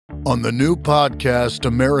On the new podcast,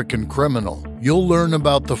 American Criminal, you'll learn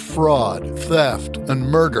about the fraud, theft, and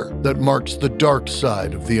murder that marks the dark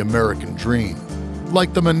side of the American dream.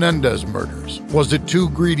 Like the Menendez murders. Was it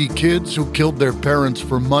two greedy kids who killed their parents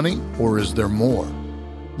for money, or is there more?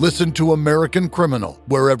 Listen to American Criminal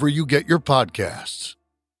wherever you get your podcasts.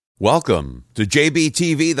 Welcome to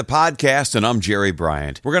JBTV, the podcast, and I'm Jerry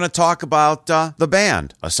Bryant. We're going to talk about the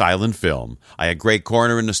band, A Silent Film. I had Greg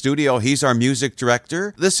Corner in the studio. He's our music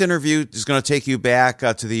director. This interview is going to take you back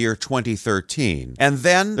to the year 2013. And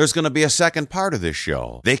then there's going to be a second part of this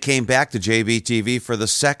show. They came back to JBTV for the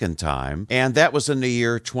second time, and that was in the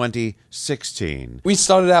year 2016. We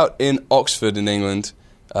started out in Oxford in England.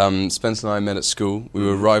 Spencer and I met at school. We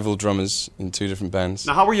were rival drummers in two different bands.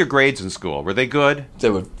 Now, how were your grades in school? Were they good? They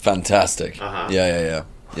were fantastic. Uh-huh. Yeah,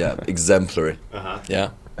 exemplary. Uh-huh.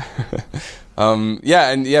 Yeah.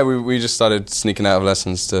 We just started sneaking out of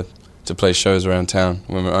lessons to play shows around town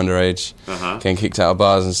when we were underage, getting kicked out of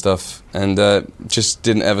bars and stuff, and just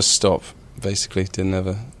didn't ever stop, basically, didn't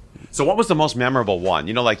ever... So what was the most memorable one?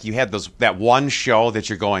 You know, like you had that one show that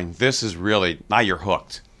you're going, this is really, now you're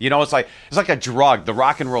hooked. You know, it's like a drug, the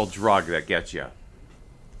rock and roll drug that gets you.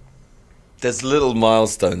 There's little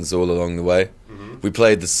milestones all along the way. Mm-hmm. We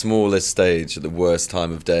played the smallest stage at the worst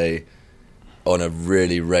time of day on a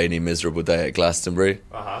really rainy, miserable day at Glastonbury.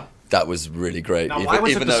 Uh-huh. That was really great. Now, why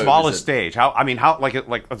was it the smallest stage? How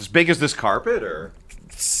like as big as this carpet, or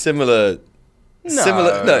similar?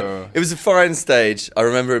 No, it was a fine stage. I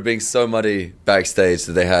remember it being so muddy backstage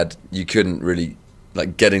that you couldn't really,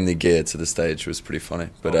 like, getting the gear to the stage was pretty funny.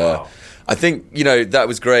 But wow. I think, you know, that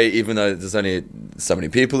was great, even though there's only so many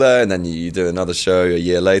people there, and then you do another show a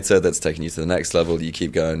year later that's taking you to the next level. You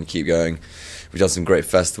keep going. We've done some great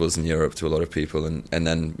festivals in Europe to a lot of people, and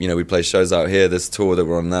then, you know, we play shows out here, this tour that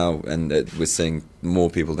we're on now, and we're seeing more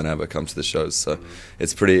people than ever come to the shows. So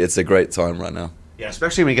it's a great time right now. Yeah,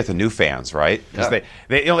 especially when you get the new fans, right? Because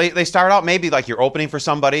they start out maybe like you're opening for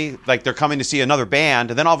somebody, like they're coming to see another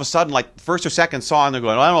band, and then all of a sudden, like first or second song, they're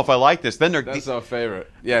going, I don't know if I like this. Then that's our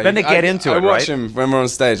favorite. Yeah. Then they get into it, right? I watch them when we're on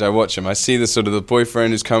stage. I watch them. I see the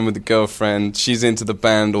boyfriend who's come with the girlfriend. She's into the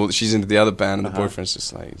band, or she's into the other band, and the boyfriend's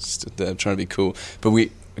just like stood there trying to be cool. But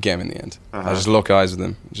we get him in the end. I just lock eyes with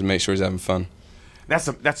him, just make sure he's having fun.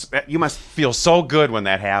 You must feel so good when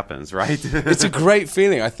that happens, right? It's a great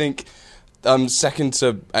feeling. I think. Second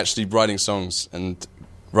to actually writing songs and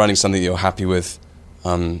writing something that you're happy with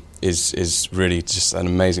is really just an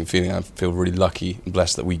amazing feeling. I feel really lucky and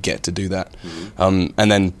blessed that we get to do that. Mm-hmm.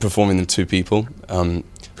 And then performing them to people,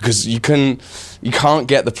 because you can't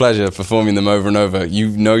get the pleasure of performing them over and over. You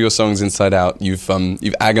know your songs inside out. You've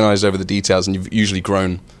agonized over the details, and you've usually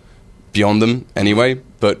grown beyond them anyway.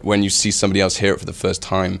 But when you see somebody else hear it for the first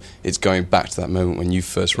time, it's going back to that moment when you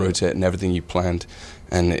first wrote it and everything you planned.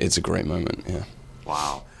 And it's a great moment, yeah.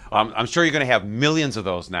 Wow. I'm sure you're going to have millions of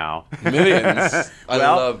those now. Millions? I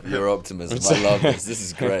love your optimism. I love this. This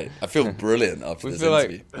is great. I feel brilliant after this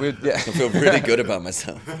interview. I feel really good about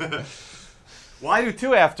myself. Well, I do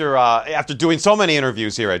too after doing so many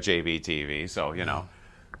interviews here at JBTV, so, you know.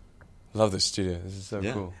 Love this studio. This is so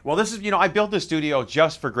cool. Well, this is, I built this studio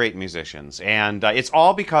just for great musicians, and it's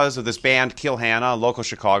all because of this band, Kill Hannah, a local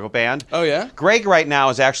Chicago band. Oh, yeah? Greg right now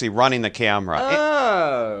is actually running the camera.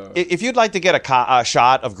 Oh. If you'd like to get a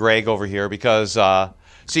shot of Greg over here, because,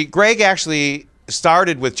 Greg actually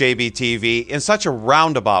started with JBTV in such a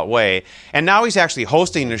roundabout way, and now he's actually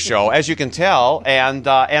hosting the show, as you can tell, and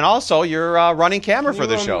also you're running camera for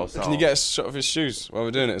the show. So. Can you get a shot of his shoes while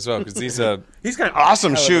we're doing it as well? Because he's got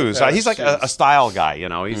awesome shoes. He's like a style guy,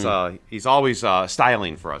 He's always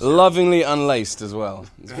styling for us. Lovingly unlaced as well.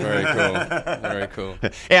 It's very cool. Very cool.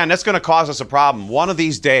 And that's going to cause us a problem one of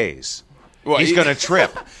these days. He's going to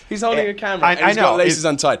trip. He's holding a camera. I know. He's got laces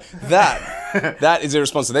untied. That is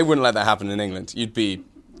irresponsible. They wouldn't let that happen in England. You'd be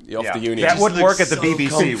off the union. That wouldn't work at the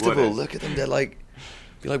BBC, would it? Look at them. They're like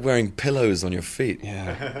wearing pillows on your feet.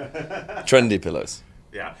 Yeah. Trendy pillows.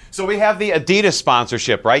 Yeah. So we have the Adidas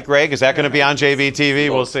sponsorship, right, Greg? Is that going to be on JBTV?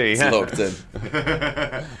 We'll see. It's locked in.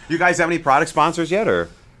 You guys have any product sponsors yet, or?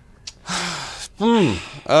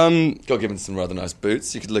 Got given some rather nice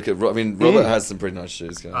boots. You could look at. Robert has some pretty nice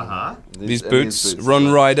shoes. These boots,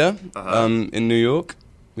 Run Rider, in New York.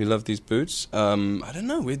 We love these boots. I don't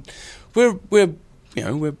know. We're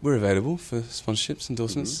available for sponsorships,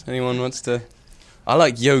 endorsements. Anyone wants to? I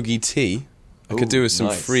like Yogi tea. I could do with some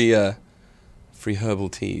free herbal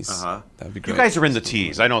teas. That'd be great. You guys are in the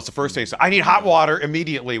teas. I know it's the first thing. I need hot water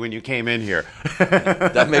immediately when you came in here.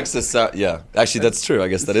 That makes us sound. Yeah, actually, that's true. I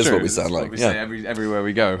guess that is True. what we sound That's like. what we say everywhere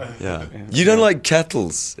we go. Yeah. You don't like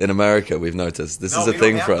kettles in America, we've noticed. This is a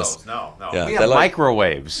thing for us. No. Yeah, We they're have like-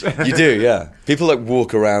 microwaves. You do, yeah. People like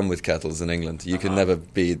walk around with kettles in England. You can never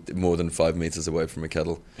be more than 5 meters away from a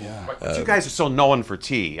kettle. Yeah. But you guys are so known for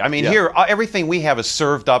tea. I mean, Yeah. here, everything we have is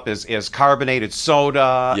served up as carbonated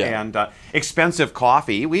soda Yeah. and expensive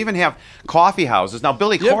coffee. We even have coffee houses. Now,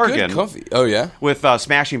 Billy Yeah, Corgan, good coffee. Oh, yeah? with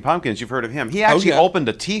Smashing Pumpkins, you've heard of him. He actually yeah. opened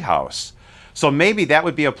a tea house. So maybe that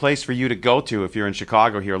would be a place for you to go to if you're in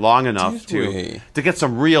Chicago here long enough Did we? to get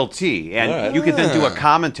some real tea. And All right. you could then do a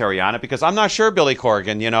commentary on it, because I'm not sure, Billy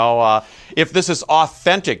Corgan, if this is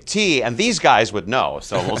authentic tea, and these guys would know.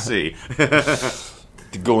 So we'll see.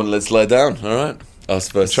 Go on, let's lay down. All right. Us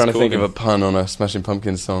versus Trying to think of Corgan. a pun on a Smashing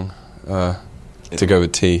Pumpkins song to go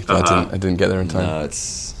with tea, but I didn't get there in time.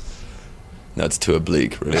 No, it's too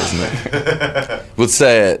oblique, really, isn't it? We'll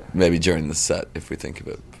say it maybe during the set if we think of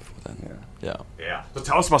it before then. Yeah. Yeah. So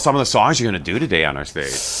tell us about some of the songs you're going to do today on our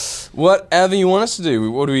stage. Whatever you want us to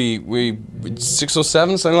do. What do we 6 or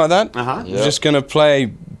 7, something like that? Uh-huh. We're just going to play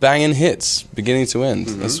banging hits, beginning to end.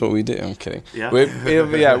 That's what we do. I'm kidding. Yeah.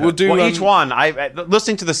 We'll do... Well, each one,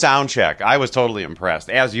 listening to the sound check, I was totally impressed,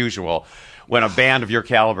 as usual, when a band of your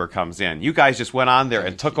caliber comes in. You guys just went on there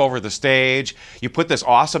and took over the stage. You put this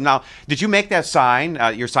awesome... Now, did you make that sign,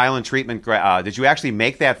 your silent treatment, did you actually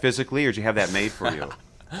make that physically, or did you have that made for you?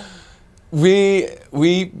 We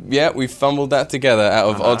fumbled that together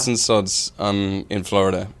out of odds and sods in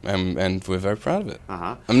Florida, and we're very proud of it.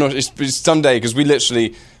 I'm not. It's someday, because we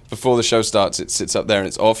literally, before the show starts, it sits up there and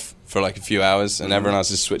it's off for like a few hours, and everyone else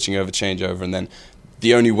is switching over, change over, and then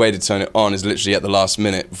the only way to turn it on is literally at the last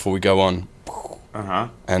minute before we go on,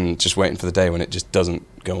 and just waiting for the day when it just doesn't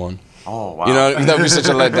go on. Oh, wow. You know, that would be such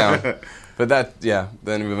a letdown. But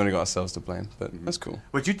then we've only got ourselves to blame. But that's cool.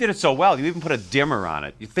 But you did it so well. You even put a dimmer on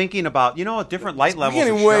it. You're thinking about, a different light We're levels.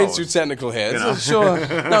 getting of way shows. too technical here. Sure.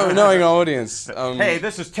 No, knowing our audience. Hey,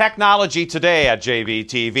 this is Technology Today at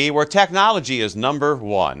JBTV, where technology is number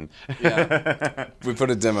one. Yeah. We put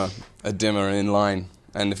a dimmer in line.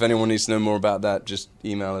 And if anyone needs to know more about that, just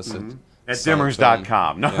email us At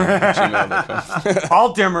dimmers.com. No. gmail.com.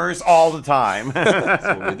 All dimmers all the time. That's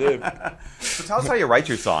what we do. So tell us how you write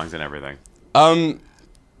your songs and everything.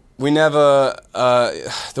 We never...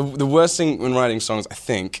 the worst thing when writing songs, I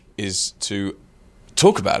think, is to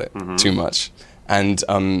talk about it too much and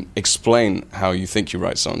explain how you think you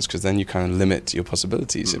write songs, because then you kind of limit your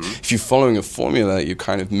possibilities. If you're following a formula, you're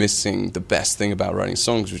kind of missing the best thing about writing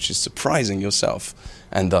songs, which is surprising yourself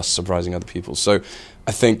and thus surprising other people. So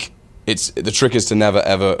I think the trick is to never,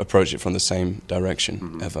 ever approach it from the same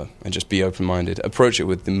direction, ever, and just be open-minded. Approach it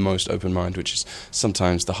with the most open mind, which is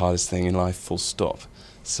sometimes the hardest thing in life, full stop.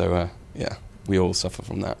 So, we all suffer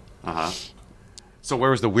from that. So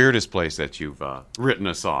where was the weirdest place that you've written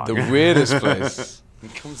a song? The weirdest place.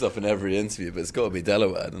 It comes up in every interview, but it's got to be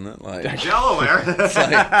Delaware, doesn't it? Like, Delaware. it's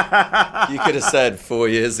like, you could have said 4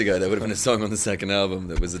 years ago there would have been a song on the second album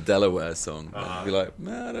that was a Delaware song. I'd be like,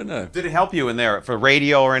 nah, I don't know. Did it help you in there for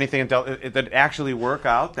radio or anything? Did it actually work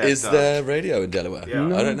out? Is there radio in Delaware? Yeah.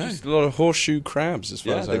 I don't know. Just a lot of horseshoe crabs, as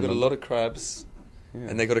far Yeah, as I they've got a remember. lot of crabs,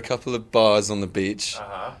 and they got a couple of bars on the beach,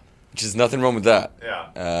 which is nothing wrong with that. Yeah.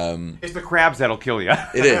 It's the crabs that'll kill you.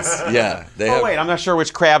 It is, yeah. They have, Wait, I'm not sure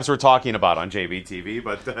which crabs we're talking about on JBTV,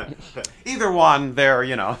 but either one, they're,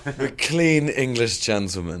 We're clean English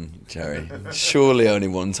gentlemen, Jerry. Surely only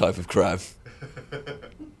one type of crab.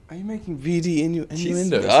 Are you making VD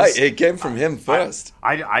innuendos? It came from him first.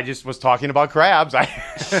 I just was talking about crabs.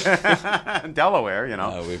 Delaware,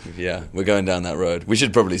 We're going down that road. We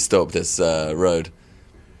should probably stop this road.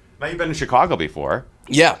 Now, you've been in Chicago before.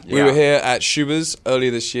 Yeah, we Yeah. were here at Schuber's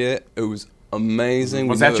earlier this year. It was amazing.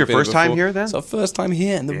 Was We've that never your been first time before. here then? It's our first time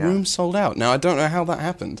here, and the Yeah. room sold out. Now, I don't know how that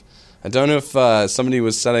happened. I don't know if somebody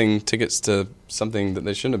was selling tickets to something that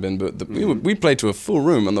they shouldn't have been, but we played to a full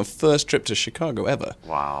room on the first trip to Chicago ever.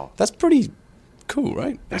 Wow. That's pretty cool,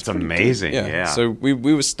 right? That's pretty amazing, good. yeah. So we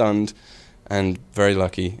were stunned and very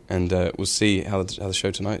lucky, and we'll see how the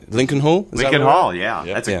show tonight. Lincoln Hall? Is that Lincoln where we're Hall, at? yeah.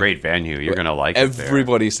 Yep. That's a Yeah. great venue. You're going to like it there.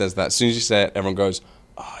 Everybody says that. As soon as you say it, everyone goes,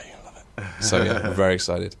 "Oh, you're gonna love it." So yeah, we're very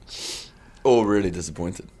excited. Or really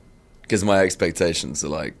disappointed. Because my expectations are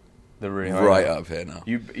like They're really right up here now.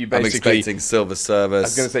 You I'm basically. expecting silver service. I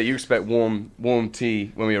was going to say you expect warm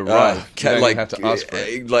tea when we Ah, arrive. You don't even have to ask for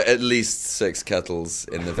it. like at least 6 kettles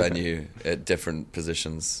in the venue at different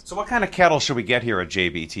positions. So what kind of kettle should we get here at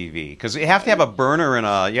JBTV? Because you have to have a burner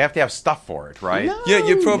and you have to have stuff for it, right? Yeah,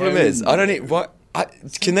 your problem is I don't need what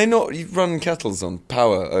Can they not run kettles on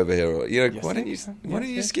power over here? Or, Yes, why don't you? Why don't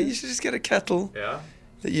you just get? You should just get a kettle. Yeah.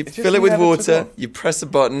 That you It's fill just it with never took water. off. You press a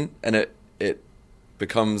button, and it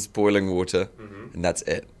becomes boiling water, and that's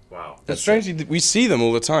it. Wow. But That's strangely, we see them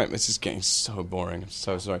all the time. This is getting so boring. I'm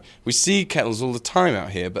so sorry. We see kettles all the time out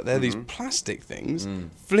here, but they're these plastic things,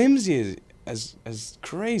 flimsy as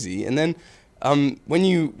crazy. And then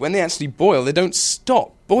when they actually boil, they don't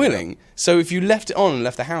stop boiling. So if you left it on and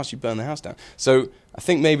left the house, you burn the house down. So I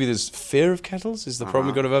think maybe there's fear of kettles is the problem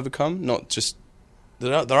we've got to overcome. Not just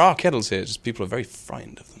there are kettles here. Just people are very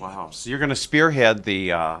frightened of them. Wow. So you're going to spearhead the.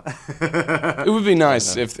 It would be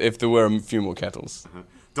nice if there were a few more kettles.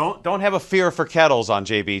 Don't have a fear for kettles on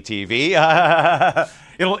JBTV.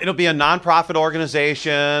 It'll be a non-profit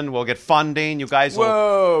organization. We'll get funding. You guys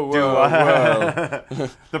will do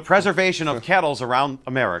the preservation of kettles around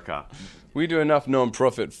America. We do enough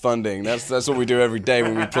non-profit funding. That's what we do every day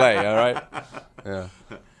when we play. All right. Yeah.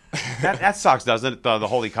 That sucks, doesn't it? The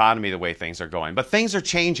whole economy, the way things are going. But things are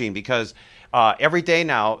changing because every day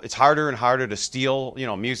now it's harder and harder to steal,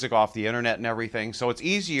 music off the internet and everything. So it's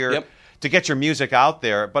easier to get your music out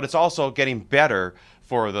there, but it's also getting better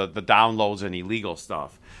for the downloads and illegal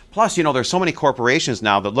stuff. Plus, there's so many corporations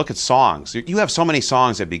now that look at songs. You have so many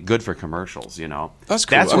songs that'd be good for commercials, That's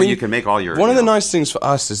cool. That's where you can make all your... One of the nice things for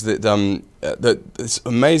us is that this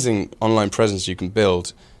amazing online presence you can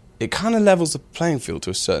build, it kind of levels the playing field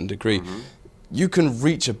to a certain degree. You can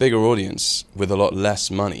reach a bigger audience with a lot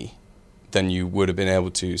less money than you would have been able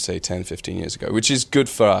to, say, 10, 15 years ago, which is good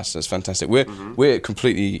for us. That's fantastic. We're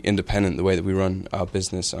completely independent the way that we run our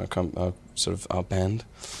business, our band.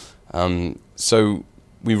 So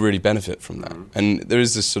we really benefit from that. And there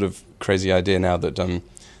is this sort of crazy idea now that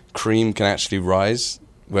Cream can actually rise,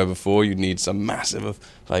 where before you'd need some massive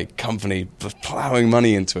company plowing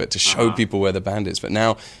money into it to show people where the band is. But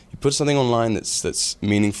now you put something online that's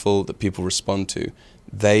meaningful, that people respond to.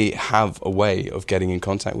 They have a way of getting in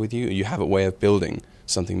contact with you. You have a way of building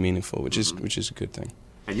something meaningful, which is a good thing.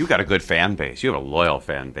 And you got a good fan base. You have a loyal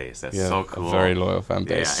fan base. That's so cool. A very loyal fan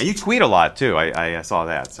base. Yeah, and you tweet a lot too. I saw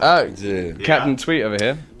that. So. Oh, do. Captain Tweet over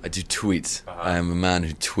here. I do tweet. I am a man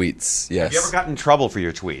who tweets. Yes. Have you ever gotten in trouble for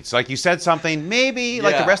your tweets? Like you said something, maybe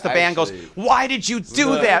like the rest of the band goes, "Why did you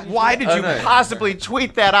do that? Why did you possibly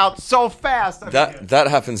tweet that out so fast?" That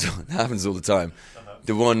happens. That happens all the time.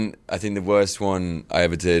 I think the worst one I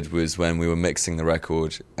ever did was when we were mixing the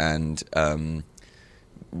record, and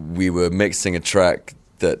we were mixing a track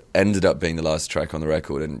that ended up being the last track on the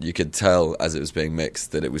record, and you could tell as it was being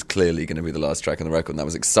mixed that it was clearly going to be the last track on the record, and that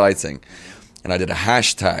was exciting. And I did a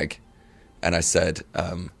hashtag, and I said,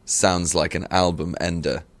 "Sounds like an album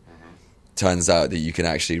ender." Turns out that you can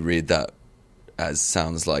actually read that as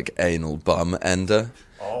 "sounds like anal bum ender."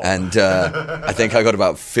 And I think I got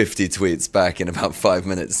about 50 tweets back in about 5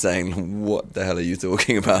 minutes saying, "What the hell are you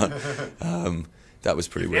talking about?" That was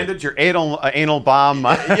pretty weird. Ended your anal bomb.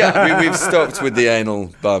 We've stopped with the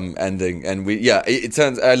anal bum ending, and it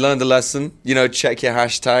turns. I learned a lesson. Check your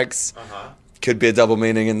hashtags. Could be a double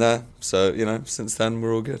meaning in there. So since then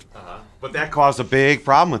we're all good. But that caused a big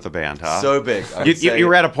problem with the band, huh? So big. You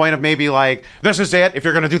were at a point of maybe like, this is it. If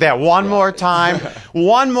you're going to do that one more time,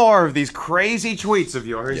 one more of these crazy tweets of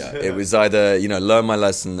yours. Yeah, it was either learn my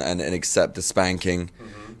lesson and accept the spanking,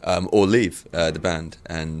 or leave the band.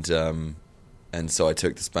 And so I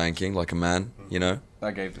took the spanking like a man.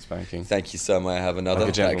 I gave the spanking. Thank you so much. I have another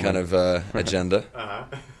Like a that kind of agenda.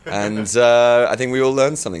 And I think we all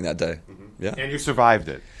learned something that day. Yeah. And you survived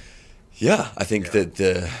it. Yeah, I think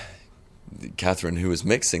that Catherine, who was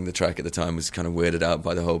mixing the track at the time, was kind of weirded out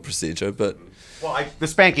by the whole procedure. But the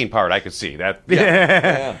spanking part, I could see that.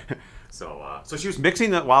 Yeah. So she was mixing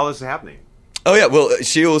that while this was happening. Oh yeah, well,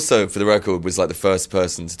 she also, for the record, was like the first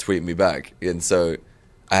person to tweet me back, and so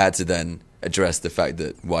I had to then address the fact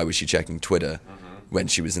that why was she checking Twitter when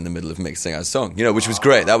she was in the middle of mixing our song, which was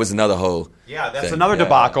great. That was another whole thing. Another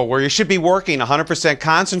debacle where you should be working 100%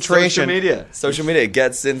 concentration. Social media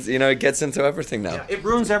gets into everything now. Yeah, it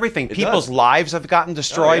ruruins everying. People's lives have gotten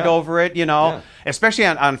destroyed over it, especially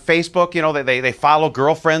on Facebook. They follow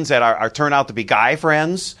girlfriends that turn out to be guy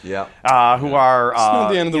friends. Yeah. Who are It's not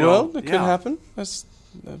the end of the world. It could happen. That's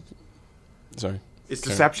sorry. It's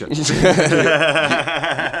deception.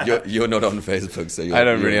 You're not on Facebook, so I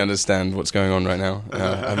don't really understand what's going on right now.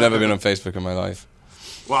 I've never been on Facebook in my life.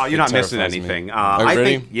 Well, you're not missing anything.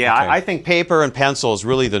 Really? I think paper and pencil is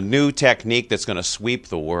really the new technique that's going to sweep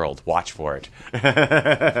the world. Watch for it.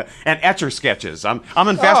 And etcher sketches. I'm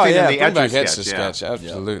investing in the etcher sketch.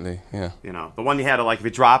 Absolutely, yeah. The one you had to, if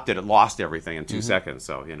you dropped it, it lost everything in 2 seconds.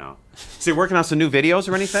 So, So you're working on some new videos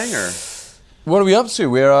or anything, or? What are we up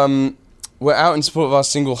to? we're out in support of our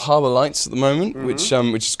single Harbour Lights at the moment, which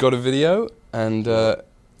has got a video, and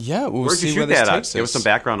yeah, we'll Where'd see you shoot where this that at? takes us. Give us some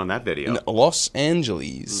background on that video. In Los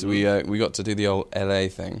Angeles. We got to do the old LA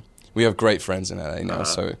thing. We have great friends in LA now,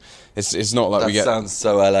 so it's not like That we get. sounds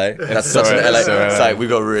so LA. That's such an LA. It's like we've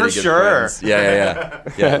got really For good sure. friends.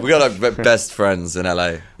 Yeah. We got our best friends in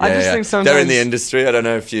LA. I just think sometimes they're in the industry. I don't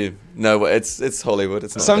know if you know what it's Hollywood.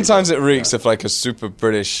 It's not sometimes it reeks of like a super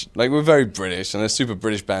British, like we're very British, and a super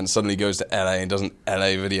British band suddenly goes to LA and does an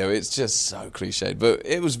LA video. It's just so cliched, but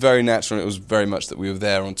it was very natural. And it was very much that we were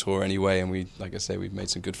there on tour anyway, and we, like I say, we've made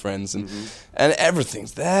some good friends, and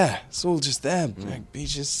everything's there. It's all just there. Like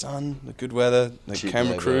beaches, sun, the good weather, like Cheap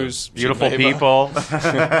camera labor. crews, Beautiful cheap people.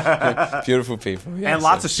 labor. Beautiful people, yeah, And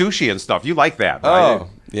lots of sushi and stuff. You like that, right? Oh,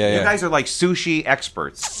 yeah. You guys are like sushi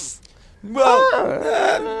experts.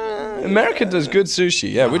 Well, America does good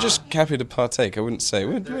sushi. Yeah, we're just happy to partake. I wouldn't say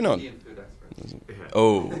we're not.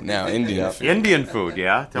 Oh, now Indian food. Indian food,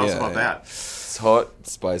 yeah? Tell us Yeah, about yeah. that. It's hot,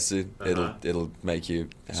 spicy. It'll make you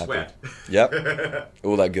happy. Sweat. Yep.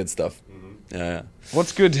 All that good stuff. Yeah.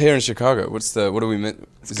 What's good here in Chicago? What do we mean?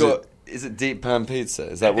 Is it deep pan pizza?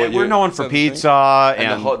 Is that what We're known for is that the thing? pizza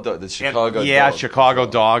And the hot dog, the Chicago yeah, dog. Chicago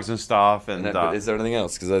dogs and stuff. And, But is there anything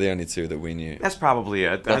else? Because they're the only two that we knew. that's probably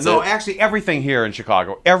it. That's No, it? actually, everything here in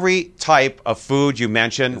Chicago, every type of food you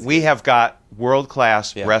mentioned, we have got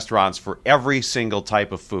world-class restaurants for every single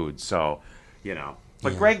type of food. So, you know.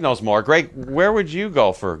 But Greg knows more. Greg, where would you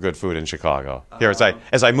go for good food in Chicago? Here,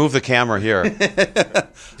 as I move the camera here. Do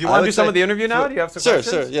you want to do some of the interview now? Do you have some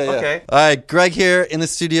questions? Sure, yeah. Okay. All right, Greg here in the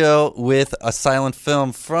studio with a silent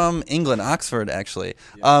film from England, Oxford, actually.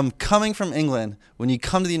 Coming from England, when you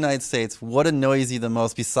come to the United States, what annoys you the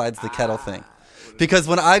most besides the kettle thing? Because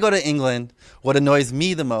when I go to England, what annoys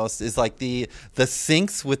me the most is like the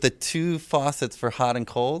sinks with the two faucets for hot and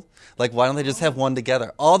cold. Like, why don't they just have one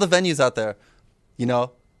together? All the venues out there, you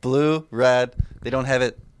know, blue, red, they don't have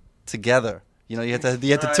it together. You know, you have to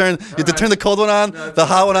turn the cold one on, the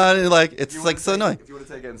hot one on, and like it's like so annoying. If you want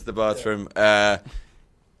to take it into the bathroom,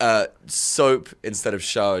 soap instead of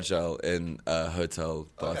shower gel in hotel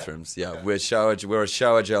bathrooms. Yeah, we're a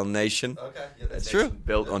shower gel nation. Okay, yeah, that's It's true.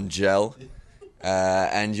 built on gel,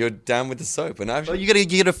 and you're down with the soap. And Well, you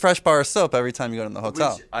get a fresh bar of soap every time you go to the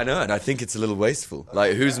hotel. I know, and I think it's a little wasteful.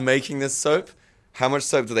 Like, who's making this soap? How much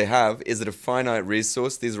soap do they have? Is it a finite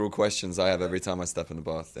resource? These are all questions I have every time I step in the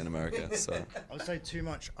bath in America. So I would say too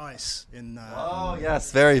much ice in. Oh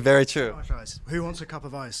yes, very very Too true. much ice. Who wants a cup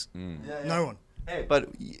of ice? No one. But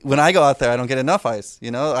when I go out there, I don't get enough ice.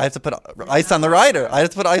 You know, I have to put ice on the rider. I have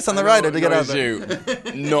to put ice on the rider to get out there.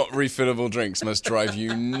 Not refillable drinks must drive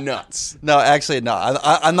you nuts. No, actually, no.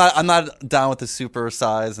 I'm not down with the super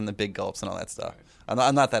size and the big gulps and all that stuff.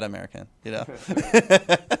 I'm not that American. You know.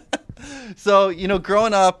 So, you know,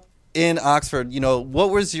 growing up in Oxford, you know, what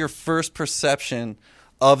was your first perception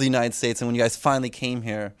of the United States? And when you guys finally came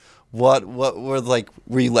here, what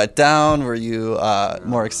were you let down? Were you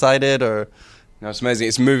more excited or? No, it's amazing.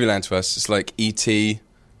 It's movie land to us. It's like E.T.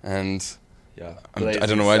 and yeah, I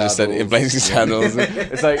don't know why I just said it, Blazing Saddles.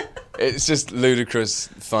 It's like, it's just ludicrous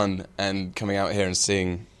fun, and coming out here and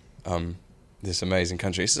seeing this amazing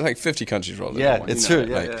country. It's like 50 countries rolled into one. It's you know?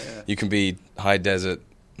 true. Like, Yeah. you can be high desert,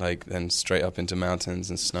 like then straight up into mountains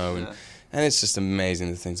and snow, and it's just amazing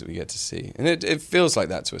the things that we get to see. And it feels like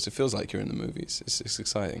that to us. It feels like you're in the movies. It's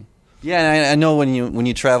exciting. Yeah, and I know when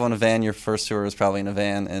you travel in a van, your first tour is probably in a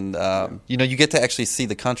van, and you know, you get to actually see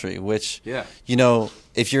the country, which you know,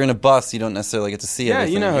 if you're in a bus, you don't necessarily get to see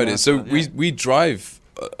everything. Yeah, you know how it is. So we drive.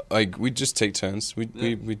 Like, we just take turns. We're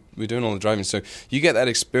doing all the driving. So you get that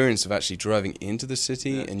experience of actually driving into the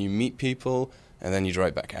city, and you meet people, and then you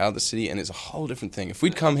drive back out of the city, and it's a whole different thing. If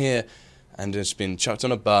we'd come here and just been chucked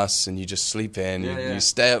on a bus and you just sleep in, you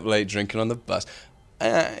stay up late drinking on the bus,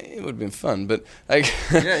 it would have been fun. But like,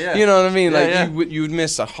 you know what I mean? You would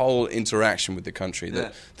miss a whole interaction with the country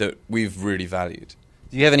that we've really valued.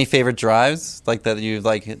 Do you have any favorite drives like that? You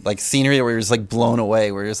like scenery where you're just like blown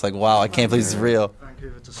away, where you're just like, wow, I can't believe this is real.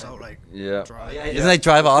 Vancouver to Salt Lake. Yeah. Drive. Isn't that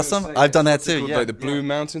drive awesome? I've done that too. Like the Blue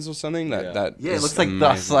Mountains or something. That Yeah, it is looks like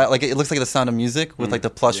amazing. it looks like The Sound of Music with like the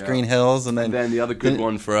plush green hills, and then the other good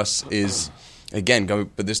one for us is, again,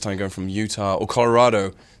 but this time going from Utah or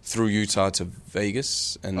Colorado through Utah to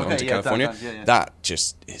Vegas and onto California. That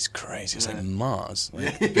just is crazy. It's like Mars.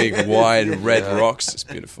 Like big, wide, red rocks. It's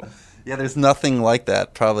beautiful. Yeah, there's nothing like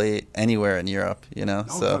that probably anywhere in Europe, you know.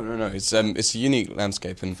 So No. It's a unique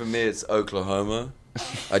landscape, and For me, it's Oklahoma.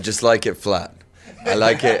 I just like it flat. I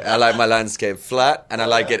like it. I like my landscape flat, and I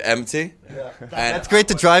like it empty. And It's great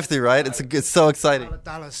to drive through, right? It's so exciting.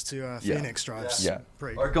 Dallas to Phoenix drives. Yeah.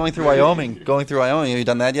 Pretty Or good. going through Wyoming. Have you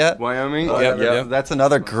done that yet? Wyoming. yeah. That's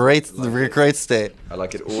another great state. I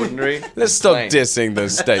like it ordinary. Let's stop plain. dissing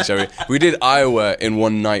those states, shall we? We did Iowa in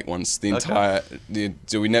one night once. The entire.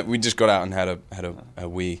 We just got out and had a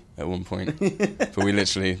wee at one point, but we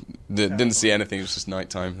literally didn't see anything. It was just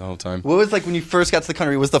nighttime the whole time. What was like when you first got to the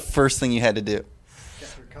country? What was the first thing you had to do? Get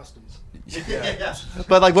through customs.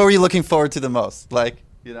 But like, what were you looking forward to the most? Like,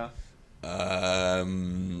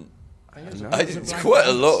 It's quite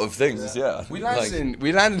a lot of things. Yeah. We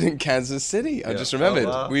landed in Kansas City. I just remembered.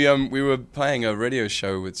 wow. We were playing a radio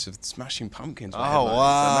show with Smashing Pumpkins. Oh,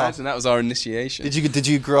 wow. Imagine that was our initiation. did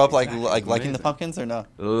you grow up like liking the Pumpkins or no?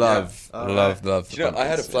 Love. Do you know, I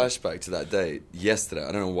had a flashback to that day yesterday.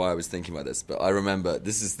 I don't know why I was thinking about this, but I remember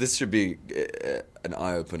this should be an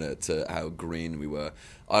eye opener to how green we were.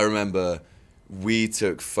 I remember we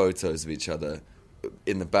took photos of each other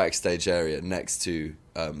in the backstage area next to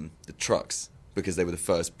the trucks because they were the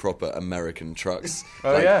first proper American trucks.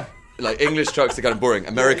 Like English trucks are kind of boring.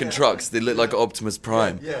 American trucks, they look like Optimus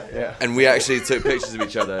Prime. Yeah. And we actually took pictures of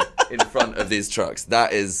each other in front of these trucks.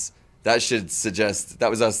 That should suggest that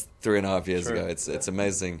was us 3.5 years ago. It's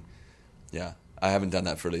amazing. Yeah. I haven't done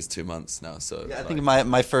that for at least 2 months now. So Yeah, I think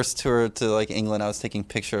my first tour to like England, I was taking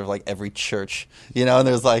picture of like every church, and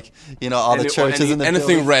there's like all the churches in the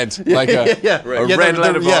anything building. red, like a Yeah, red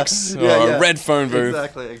letterbox, or a red phone booth,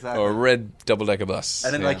 Exactly. or a red double-decker bus.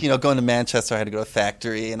 And then going to Manchester, I had to go to a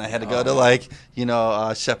factory, and I had to go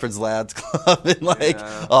to Shepherd's Lads Club, and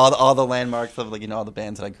all the landmarks of all the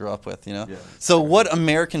bands that I grew up with. So what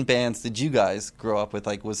American bands did you guys grow up with?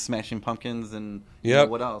 Like was Smashing Pumpkins and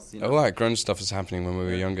what else? All that grunge stuff was happening when we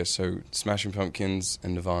were younger. So Smashing Pumpkins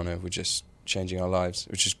and Nirvana were just changing our lives,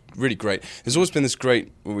 which is really great. There's always been this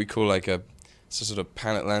great, what we call like a sort of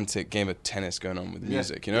pan-Atlantic game of tennis going on with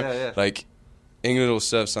music, Like England will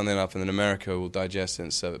serve something up and then America will digest it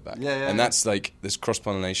and serve it back. And that's like, this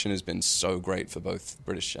cross-pollination has been so great for both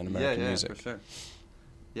British and American music. For sure.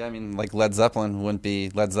 Yeah, I mean, like Led Zeppelin wouldn't be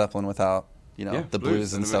Led Zeppelin without, the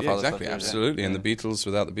blues and stuff. Yeah, all that exactly, stuff. absolutely. And the Beatles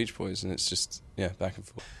without the Beach Boys, and it's just, back and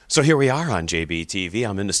forth. So here we are on JBTV.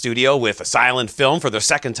 I'm in the studio with a silent film for the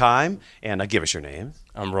second time. And give us your name.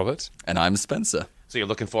 I'm Robert. And I'm Spencer. So you're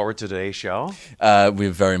looking forward to today's show?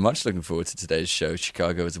 We're very much looking forward to today's show.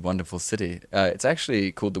 Chicago is a wonderful city. It's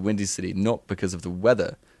actually called the Windy City, not because of the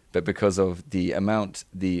weather, but because of the amount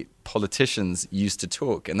the politicians used to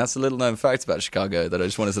talk. And that's a little known fact about Chicago that I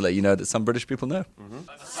just wanted to let you know that some British people know. Mm-hmm.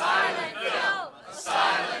 A silent film, a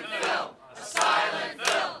silent film, a silent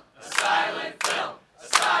film, a silent film, a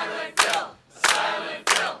silent film, a silent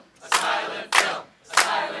film, a silent film, a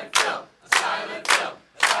silent film, a silent film,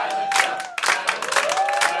 a silent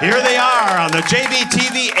film. Here they are on the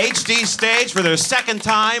JBTV HD stage for their second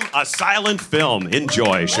time, a silent film.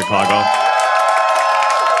 Enjoy, Chicago.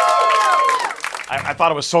 I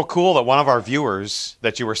thought it was so cool that one of our viewers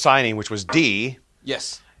that you were signing, which was D,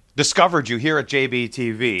 Yes. discovered you here at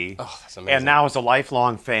JBTV. Oh, that's amazing. And now is a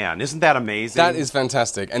lifelong fan. Isn't that amazing? That is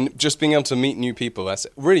fantastic. And just being able to meet new people, that's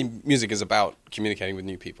really, music is about communicating with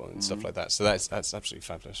new people and stuff like that. So that's absolutely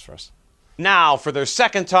fabulous for us. Now, for their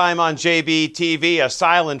second time on JBTV, a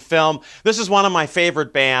silent film. This is one of my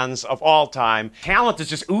favorite bands of all time. Talent is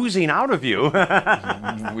just oozing out of you.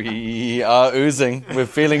 We are oozing. We're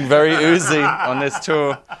feeling very oozy on this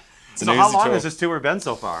tour. It's an So how oozy long tour. has this tour been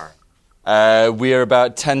so far? We are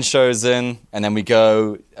about 10 shows in, and then we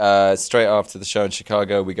go straight after the show in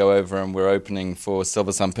Chicago. We go over and we're opening for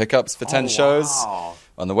Silver Sun Pickups for 10 shows wow.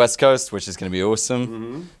 on the West Coast, which is going to be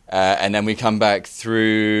awesome. And then we come back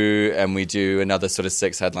through and we do another sort of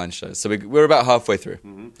 6 headline shows. So we're about halfway through.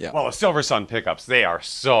 Yeah. Well, the Silver Sun Pickups, they are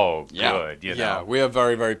so good, you know. Yeah, we are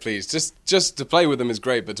very, very pleased. Just to play with them is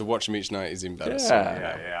great, but to watch them each night is even better. So,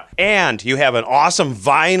 Yeah. And you have an awesome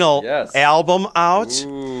vinyl Yes. album out,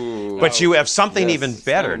 Ooh. but you have something Yes. even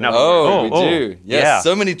better. Now, Oh, we do. Yes, Yeah.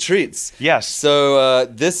 so many treats. Yes. So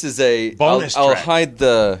this is a Bonus I'll track. hide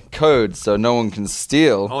the code so no one can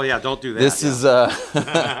steal. Oh, yeah, don't do that. This is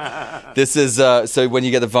this is so when you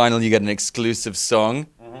get the vinyl, you get an exclusive song.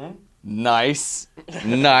 Nice,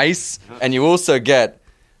 and you also get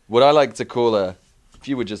what I like to call a. If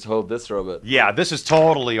you would just hold this, Robert. Yeah, this is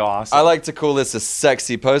totally awesome. I like to call this a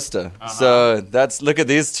sexy poster. So look at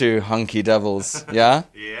these two hunky devils. Yeah,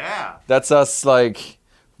 Yeah. that's us. Like,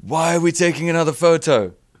 why are we taking another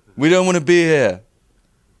photo? We don't want to be here.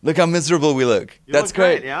 Look how miserable we look. You That's look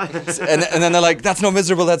great, great. yeah. and then they're like, that's not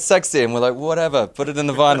miserable, that's sexy. And we're like, whatever, put it in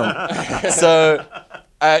the vinyl. So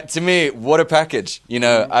To me, what a package. You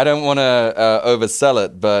know, I don't want to oversell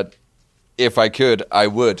it, but if I could, I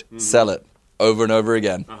would sell it over and over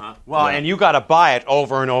again. Well, and you got to buy it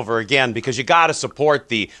over and over again because you got to support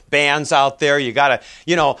the bands out there. You got to,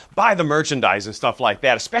 you know, buy the merchandise and stuff like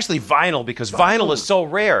that, especially vinyl because vinyl is so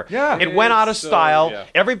rare. Yeah. It went out of So, style. yeah.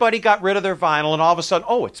 Everybody got rid of their vinyl, and all of a sudden,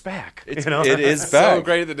 oh, it's back. It It's is back. so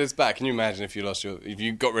great that it's back. Can you imagine if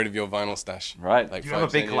you got rid of your vinyl stash? Right. Like You have a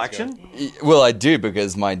 5-10 big years collection? ago. Well, I do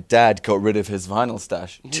because my dad got rid of his vinyl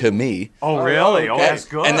stash to me. Oh, really? Oh, okay. that's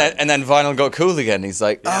good. And then vinyl got cool again. He's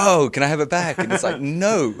like, "Oh, can I have it back?" And it's like,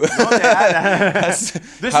 "No." This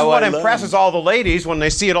is what impresses all the ladies when they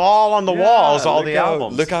see it all on the walls, all the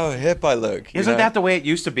albums. Look how hip I look. Isn't that the way it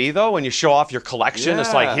used to be, though, when you show off your collection?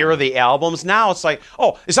 It's like, Yeah. here are the albums. Now it's like,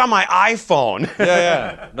 oh, it's on my iPhone.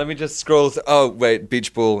 Yeah. Let me just scroll. Oh, wait,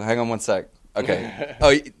 Beach Ball. Hang on one sec. Okay.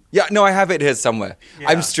 Oh, yeah. No, I have it here somewhere.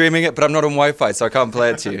 I'm streaming it, but I'm not on Wi-Fi, so I can't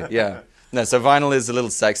play it to you. Yeah. No, so vinyl is a little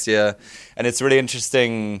sexier, and it's really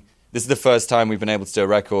interesting. This is the first time we've been able to do a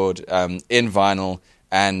record in vinyl,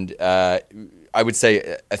 and I would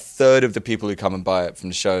say a third of the people who come and buy it from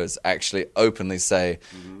the shows actually openly say,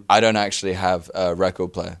 I don't actually have a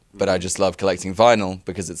record player, but I just love collecting vinyl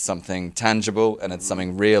because it's something tangible and it's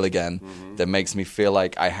something real again that makes me feel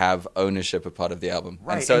like I have ownership of part of the album.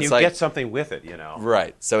 Right, And so and it's you like, get something with it, you know.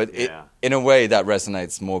 right. So it, Yeah. in a way that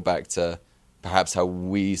resonates more back to perhaps how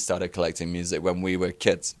we started collecting music when we were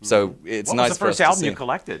kids. So it's What nice was the for us first to album see. you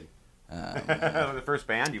collected? The first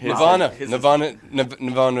band you Nirvana,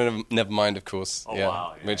 Nevermind, of course. Oh, yeah.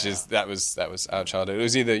 wow, yeah. Which is that was our childhood. It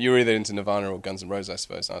was you were either into Nirvana or Guns N' Roses, I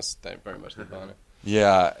suppose. I was very much Nirvana.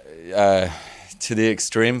 Yeah, to the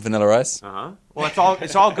extreme, Vanilla Ice. Uh-huh. Well,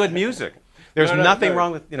 it's all good music. There's nothing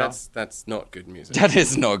wrong with, you know. That's not good music. That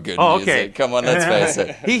is not good Oh, music. okay. Come on, let's face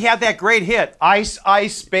it. He had that great hit, Ice,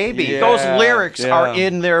 Ice, Baby. Yeah, Those lyrics yeah. are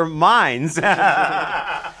in their minds.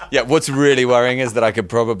 Yeah, what's really worrying is that I could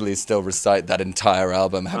probably still recite that entire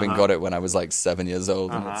album, having got it when I was like 7 years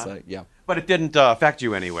old. And it's like, yeah. But it didn't affect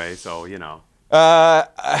you anyway, so, you know.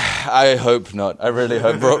 I hope not. I really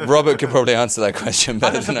hope. Robert could probably answer that question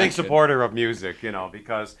better I'm just a than I big could. supporter of music, you know,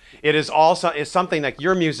 because it is also it's something like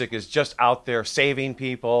your music is just out there saving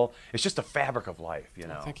people. It's just a fabric of life, you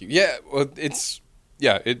know. Thank you. Yeah, well,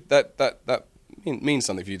 that means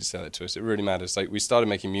something for you to sell it to us. It really matters. Like we started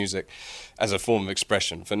making music as a form of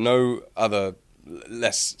expression for no other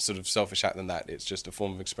less sort of selfish act than that. It's just a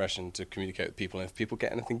form of expression to communicate with people, and if people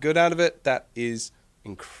get anything good out of it, that is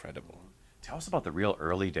incredible. Tell us about the real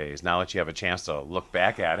early days. Now that you have a chance to look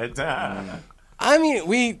back at it. I mean,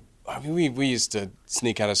 we used to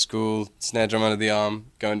sneak out of school, snare drum under the arm,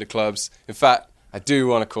 go into clubs. In fact, I do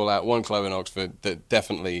want to call out one club in Oxford that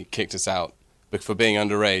definitely kicked us out for being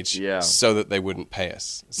underage, so that they wouldn't pay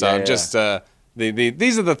us. So Yeah. just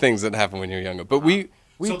these are the things that happen when you're younger. But we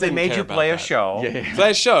So they didn't made care you about play a that. show.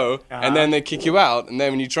 Play a show, and then they kick you out. And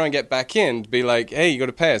then when you try and get back in, to be like, "Hey, you got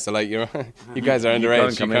to pay us." They're like, "You guys are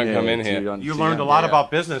underage. You can't come in here." You learned a lot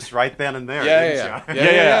about business right then and there. Yeah. didn't you?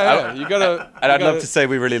 Yeah. You gotta. And I'd love to say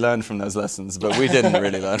we really learned from those lessons, but we didn't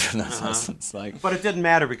really learn from those lessons. Like, But it didn't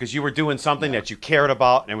matter because you were doing something that you cared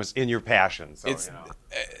about and it was in your passion. So, It's you know.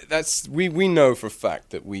 that's we know for a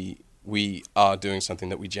fact that we are doing something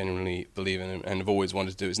that we genuinely believe in and have always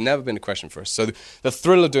wanted to do. It's never been a question for us. So the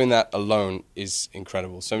thrill of doing that alone is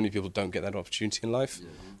incredible. So many people don't get that opportunity in life.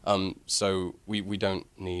 So we don't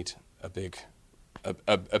need a big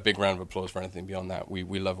round of applause for anything beyond that.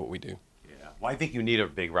 We love what we do. Yeah. Well, I think you need a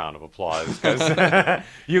big round of applause because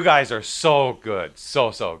you guys are so good,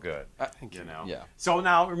 so good. Thank you. know. Yeah. So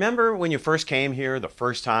now, remember when you first came here the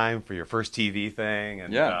first time for your first TV thing,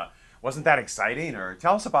 and wasn't that exciting? Or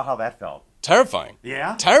tell us about how that felt. Terrifying.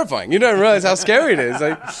 Yeah? Terrifying. You don't realize how scary it is.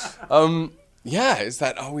 Like, is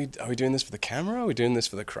that are we doing this for the camera? Are we doing this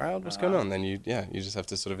for the crowd? What's going on? Then you just have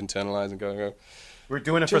to sort of internalize and go. We're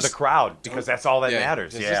doing it for the crowd because that's all that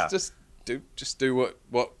matters. Just do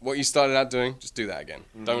what you started out doing. Just do that again.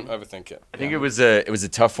 Don't overthink it. I think it was a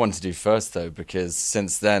tough one to do first though, because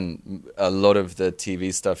since then a lot of the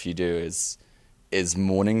TV stuff you do is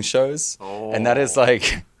morning shows, and that is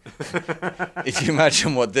like, if you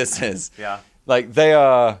imagine what this is, like they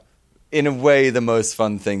are in a way the most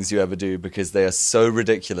fun things you ever do because they are so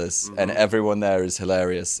ridiculous and everyone there is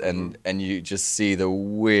hilarious and you just see the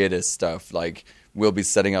weirdest stuff. Like we'll be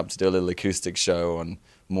setting up to do a little acoustic show on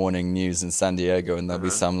morning news in San Diego, and there'll be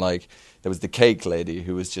some like, there was the cake lady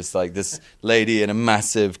who was just like this lady in a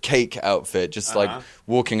massive cake outfit just like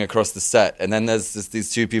walking across the set, and then there's these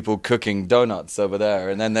two people cooking donuts over there,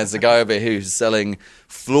 and then there's a guy over here who's selling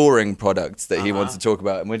flooring products that he wants to talk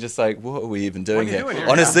about, and we're just like, what are we even doing here?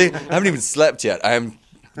 Honestly, I haven't even slept yet. I am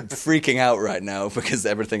freaking out right now because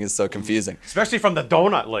everything is so confusing. Especially from the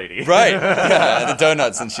donut lady. Right, yeah, the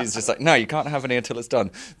donuts, and she's just like, no, you can't have any until it's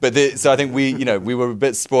done. But so I think we were a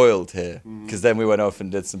bit spoiled here because then we went off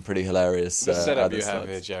and did some pretty hilarious. The setup other you have stuff.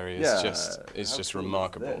 here, Jerry, is just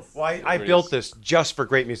remarkable. Well, I built this just for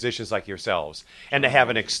great musicians like yourselves, and to have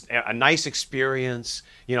a nice experience,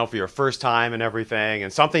 for your first time and everything,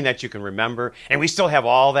 and something that you can remember. And we still have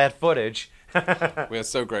all that footage. We are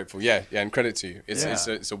so grateful. Yeah, and credit to you.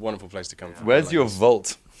 It's a wonderful place to come from. Where's your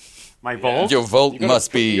vault? My vault? Your vault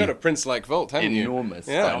must be You got a Prince-like vault, haven't you? enormous.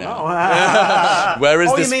 Yeah. by now. Where is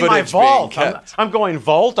Oh, this you mean footage my vault? being kept? I'm going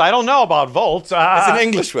vault. I don't know about vault. It's an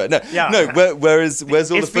English word. No, Yeah. no. Where's all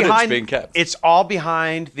the footage being kept? It's all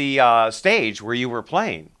behind the stage where you were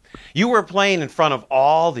playing. You were playing in front of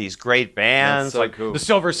all these great bands, That's so like cool. the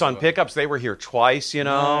Silver Sun Pickups. They were here twice,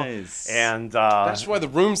 Nice. And That's why the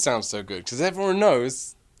room sounds so good, because everyone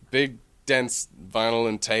knows big, dense vinyl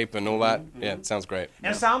and tape and all that. Yeah, it sounds great.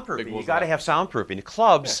 And Big soundproofing. You walls got to out. have soundproofing.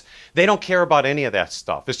 Clubs, they don't care about any of that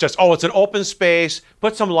stuff. It's just, it's an open space.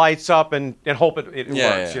 Put some lights up and hope it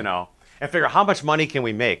works, yeah. And figure how much money can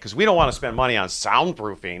we make, because we don't want to spend money on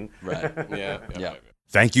soundproofing. Right. Yeah.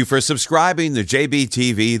 Thank you for subscribing to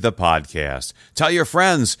JBTV, the podcast. Tell your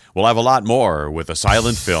friends. We'll have a lot more with a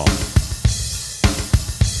silent film.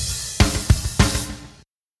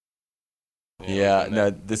 Yeah,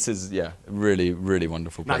 no, this is really, really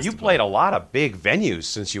wonderful Now, place you to played a lot of big venues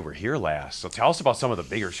since you were here last. So tell us about some of the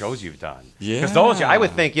bigger shows you've done. Yeah. Because those, I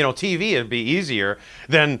would think, TV would be easier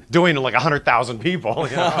than doing like 100,000 people.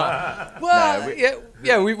 Well,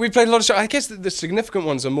 we played a lot of shows. I guess the significant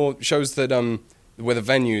ones are more shows that where the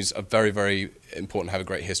venues are very, very important, have a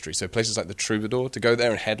great history. So places like the Troubadour, to go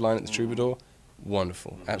there and headline at the Troubadour,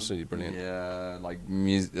 wonderful, absolutely brilliant. Yeah, like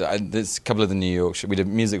there's a couple of the New York we did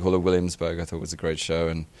Music Hall of Williamsburg. I thought was a great show,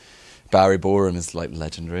 and Bowery Ballroom is like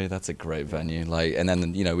legendary. That's a great venue. Like, and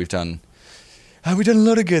then we've done a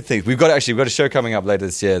lot of good things. We've got a show coming up later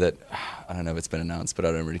this year that I don't know if it's been announced, but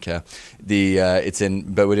I don't really care.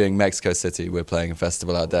 But we're doing Mexico City. We're playing a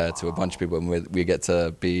festival out there to a bunch of people, and we get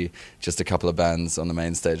to be just a couple of bands on the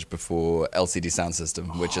main stage before LCD Sound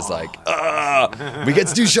System, which is like, we get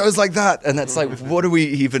to do shows like that, and that's like, what are we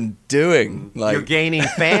even doing? Like, You're gaining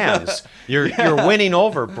fans. You're winning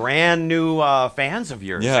over brand new fans of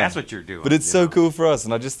yours. Yeah. That's what you're doing. But it's so cool for us,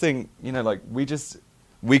 and I just think,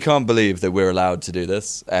 we can't believe that we're allowed to do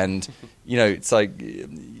this. And, it's like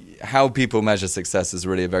how people measure success is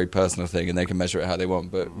really a very personal thing, and they can measure it how they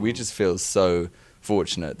want. But we just feel so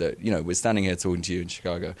fortunate that, we're standing here talking to you in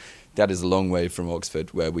Chicago. That is a long way from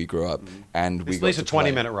Oxford, where we grew up. And we It's at least a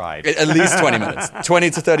 20-minute ride. At least 20 minutes.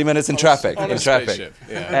 20 to 30 minutes in traffic. On a spaceship,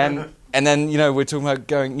 yeah. And then, we're talking about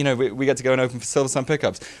going, we get to go and open for Silver Sun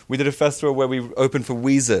Pickups. We did a festival where we opened for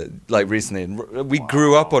Weezer, like, recently. And we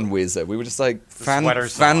grew up on Weezer. We were just, like,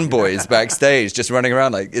 fanboys backstage, just running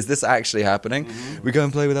around, like, is this actually happening? Mm-hmm. We go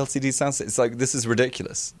and play with LCD Sound System. It's like, this is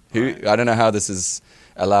ridiculous. I don't know how this is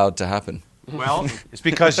allowed to happen. Well, it's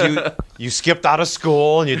because you skipped out of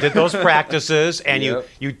school and you did those practices and Yep.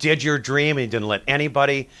 you did your dream and you didn't let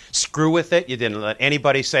anybody screw with it. You didn't let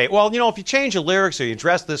anybody say, well, if you change the lyrics or you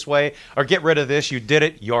dress this way or get rid of this, you did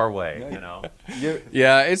it your way,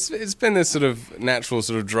 Yeah, it's been this sort of natural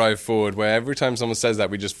sort of drive forward where every time someone says that,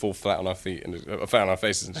 we just fall flat on our feet and flat on our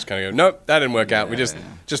faces and just kind of go, nope, that didn't work out. We just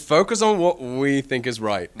focus on what we think is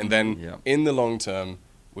right, and then in the long term,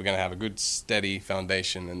 we're going to have a good, steady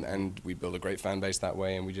foundation, and we build a great fan base that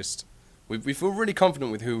way, and we feel really confident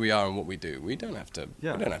with who we are and what we do. We don't have to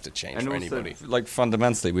change And for also, anybody. like,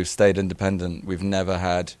 fundamentally, we've stayed independent. We've never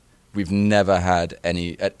had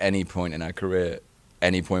any at any point in our career,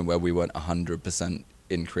 any point where we weren't 100%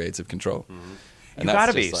 in creative control. You got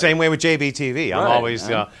to be. Same way with JBTV. I'm Right, always,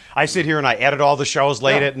 I sit here and I edit all the shows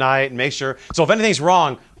late at night and make sure. So if anything's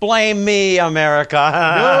wrong, blame me, America.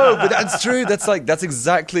 No, but that's true. That's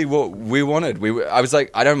exactly what we wanted. I was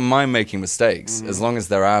like, I don't mind making mistakes as long as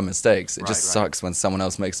there are mistakes. It just sucks when someone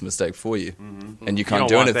else makes a mistake for you, and you can't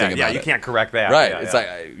do anything about it. Yeah, you can't correct that. Right. Yeah, It's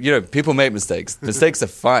yeah. like, people make mistakes. Mistakes are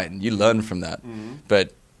fine. You learn from that.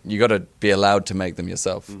 But you got to be allowed to make them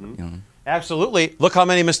yourself. Absolutely. Look how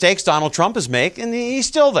many mistakes Donald Trump is making, and he's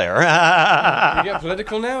still there. We get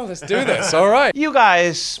political now? Let's do this. All right. You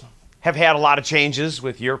guys have had a lot of changes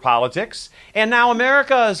with your politics, and now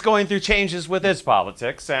America is going through changes with its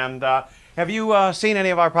politics. And have you seen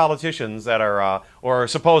any of our politicians that are, or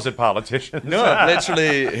supposed politicians? No,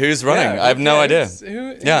 literally, who's running? Yeah, I have no idea.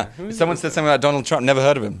 Who Someone said something about Donald Trump. Never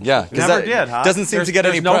heard of him. Yeah, 'cause Never that did, huh? Doesn't seem to get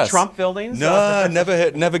any there's press. no Trump buildings? No,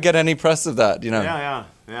 never get any press of that. Yeah.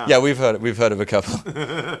 Yeah, we've heard of a couple.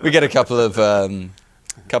 We get a couple of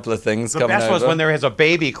couple of things The coming best over. was when there is a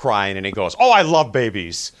baby crying and he goes, "Oh, I love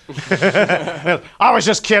babies." I was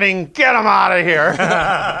just kidding. Get him out of here.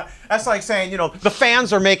 That's like saying, the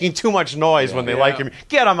fans are making too much noise when they like him.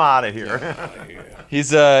 Get him out of here.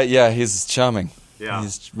 He's charming. Yeah.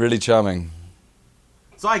 He's really charming.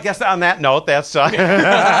 So I guess on that note, that's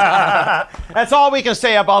that's all we can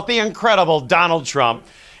say about the incredible Donald Trump.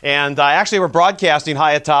 And actually, we're broadcasting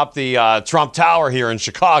high atop the Trump Tower here in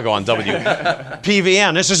Chicago on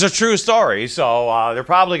WPVN. This is a true story, so they're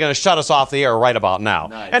probably going to shut us off the air right about now.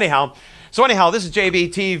 Nice. Anyhow, this is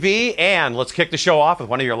JBTV, and let's kick the show off with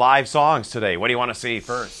one of your live songs today. What do you want to see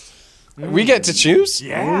first? We get to choose?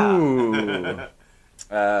 Yeah. Ooh.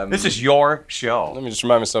 This is your show. Let me just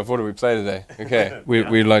remind myself, what did we play today? Okay,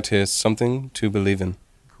 we'd like to hear Something to Believe In.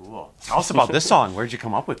 Cool. Tell us about this song. Where'd you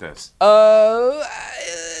come up with this? I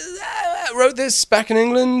wrote this back in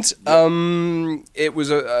England. It was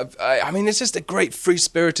it's just a great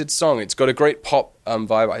free-spirited song. It's got a great pop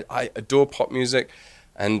vibe. I adore pop music,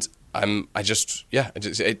 and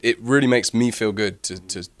it really makes me feel good to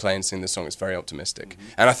play and sing this song. It's very optimistic,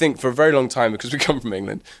 and I think for a very long time, because we come from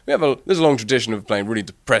England, there's a long tradition of playing really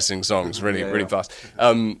depressing songs really fast.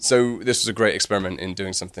 So this was a great experiment in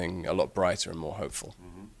doing something a lot brighter and more hopeful.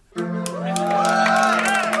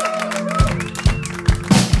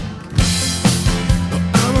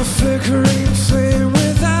 I'm a flickering flame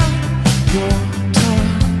without your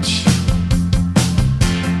touch.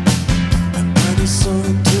 I need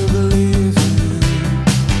something to believe in.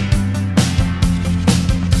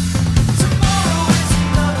 Tomorrow is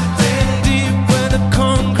another day, deep where the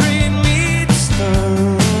concrete meets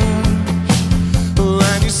stone. I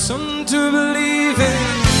need something to believe in.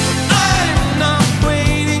 I'm not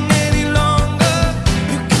waiting any longer.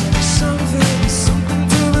 You give me something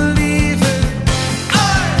to believe in. I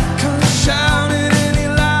can't shout it any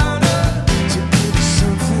louder. So give me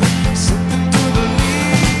something to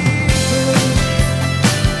believe in.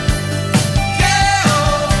 Yeah,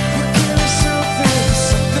 oh, you give me something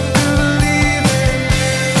to believe in.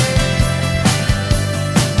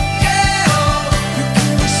 Yeah, oh, you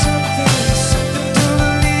give me something to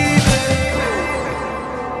believe in.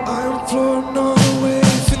 I'm floating on a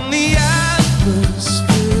wave in the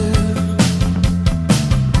atmosphere.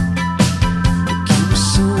 Give me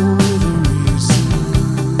some with a reason.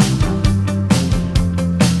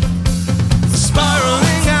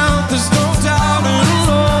 Spiraling out, there's no doubt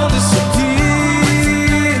it'll all disappear.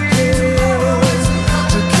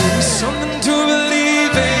 So give me something to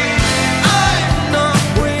believe in. I'm not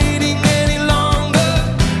waiting any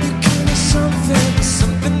longer. You give me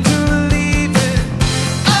something to believe in.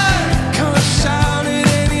 I can't shout it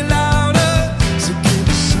any louder. So give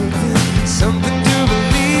me something to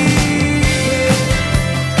believe in.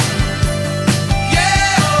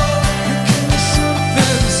 Yeah, oh, you give me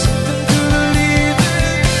something to believe in.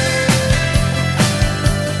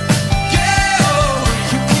 Yeah, oh,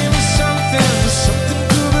 you give me something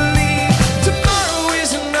to believe. Tomorrow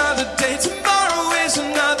is another day. Tomorrow is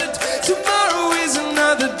another day. Tomorrow is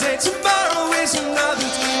another day. Tomorrow is another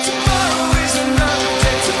day. Tomorrow is another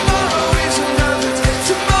day. Tomorrow is another day.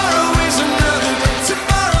 Tomorrow is another day.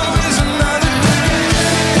 Tomorrow is another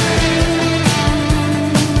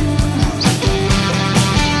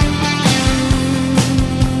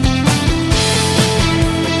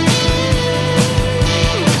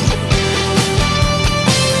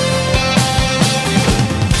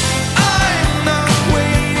I'm not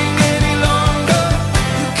waiting any longer.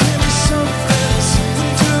 You give me something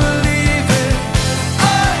to believe in. I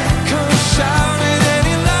can't shout it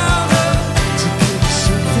any louder.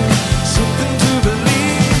 So give me something to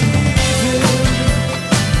believe in.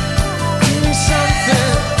 Give me something.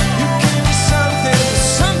 You give me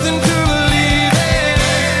something to believe in.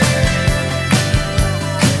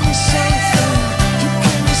 Give me something. You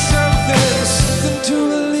give me something to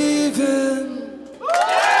believe in.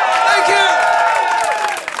 Thank you.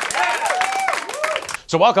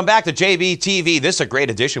 So welcome back to JBTV. This is a great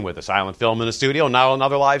edition with a silent film in the studio. Now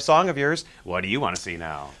another live song of yours. What do you want to see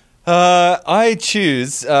now? I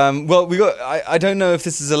choose. I don't know if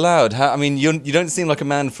this is allowed. You don't seem like a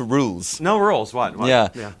man for rules. No rules. What? Yeah.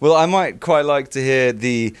 Well, I might quite like to hear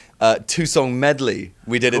the two-song medley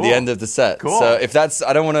we did at the Cool. end of the set. Cool. So if that's,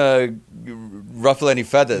 I don't want to ruffle any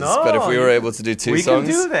feathers, but if we were able to do two we songs,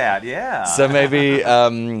 can do that. Yeah. so maybe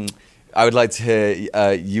I would like to hear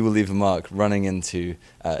 "You Will Leave a Mark" running into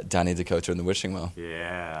Danny Dakota and the Wishing Well.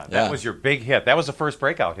 Yeah, that Yeah. was your big hit. That was the first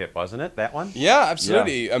breakout hit, wasn't it? That one? Yeah,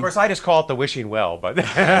 absolutely. Of course, I just call it the Wishing Well, but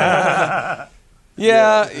Yeah.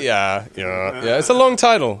 It's a long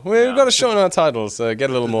title. We've got to shorten our titles, get a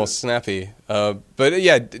little more snappy.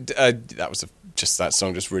 That was a just that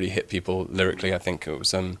song just really hit people lyrically. I think it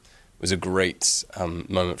was a great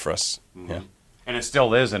moment for us. Mm-hmm. Yeah. And it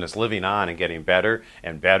still is, and it's living on and getting better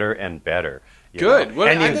and better and better. Good. Know? Well,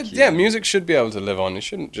 And music should be able to live on. It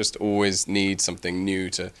shouldn't just always need something new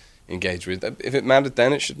to engage with. If it mattered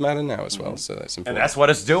then, it should matter now as well. So that's important. And that's what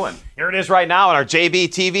it's doing. Here it is right now on our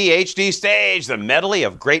JBTV HD stage. The medley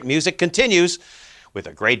of great music continues with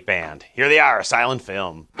a great band. Here they are, Silent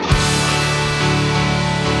Film.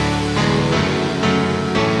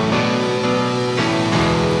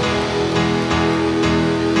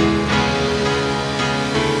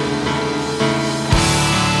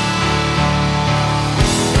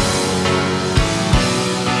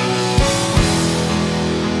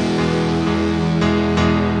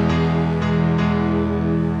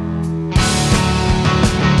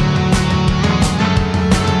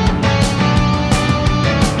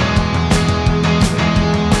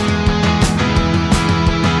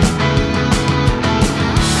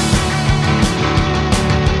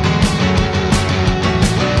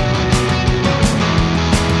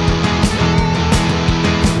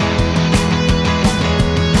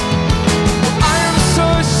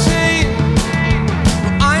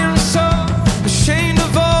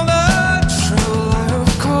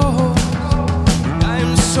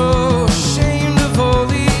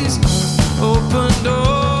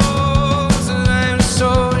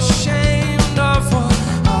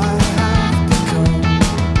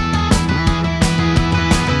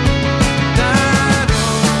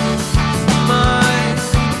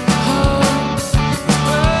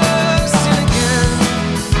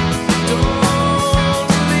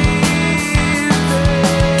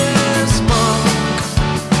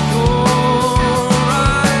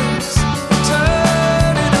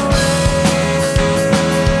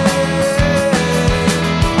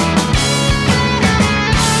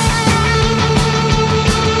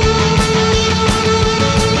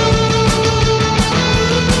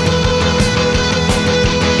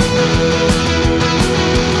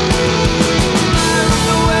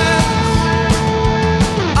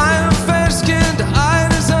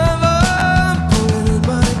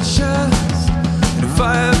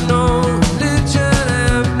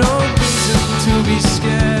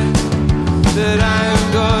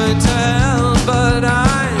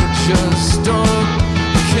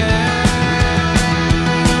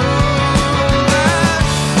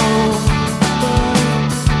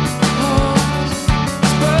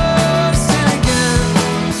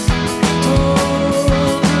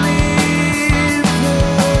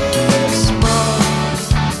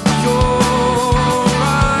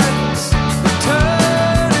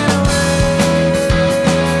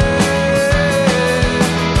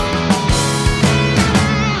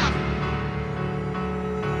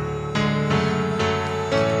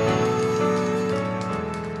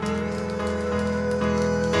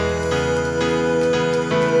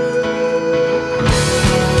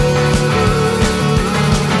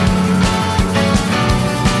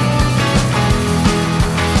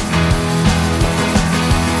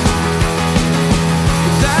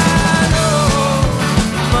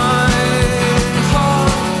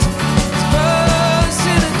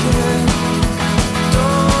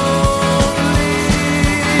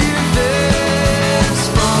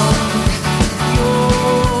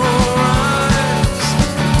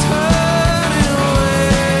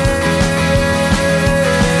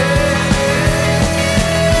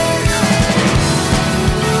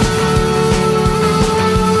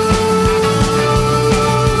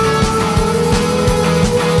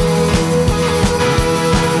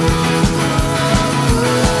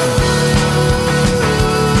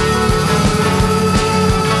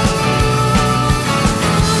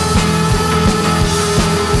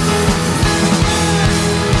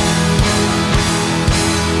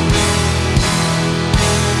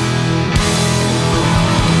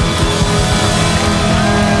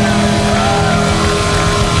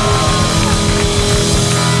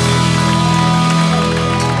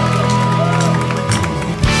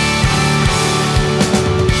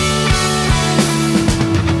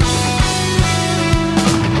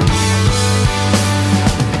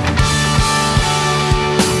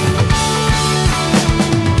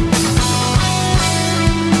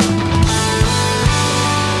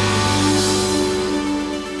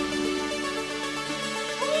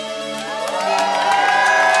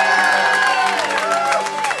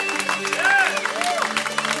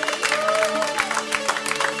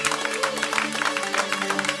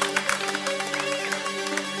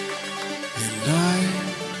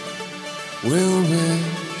 will wish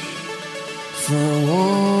for a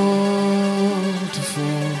wall to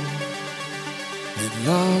fall, and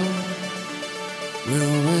love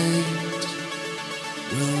will wait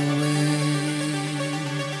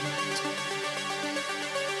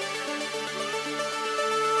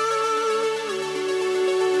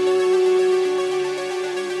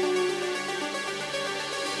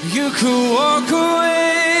You could walk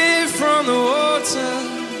away from the water.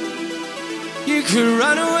 You could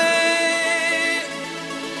run away.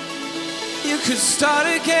 You could start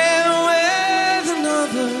again with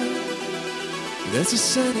another. There's a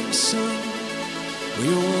setting sun where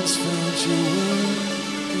you once found your world.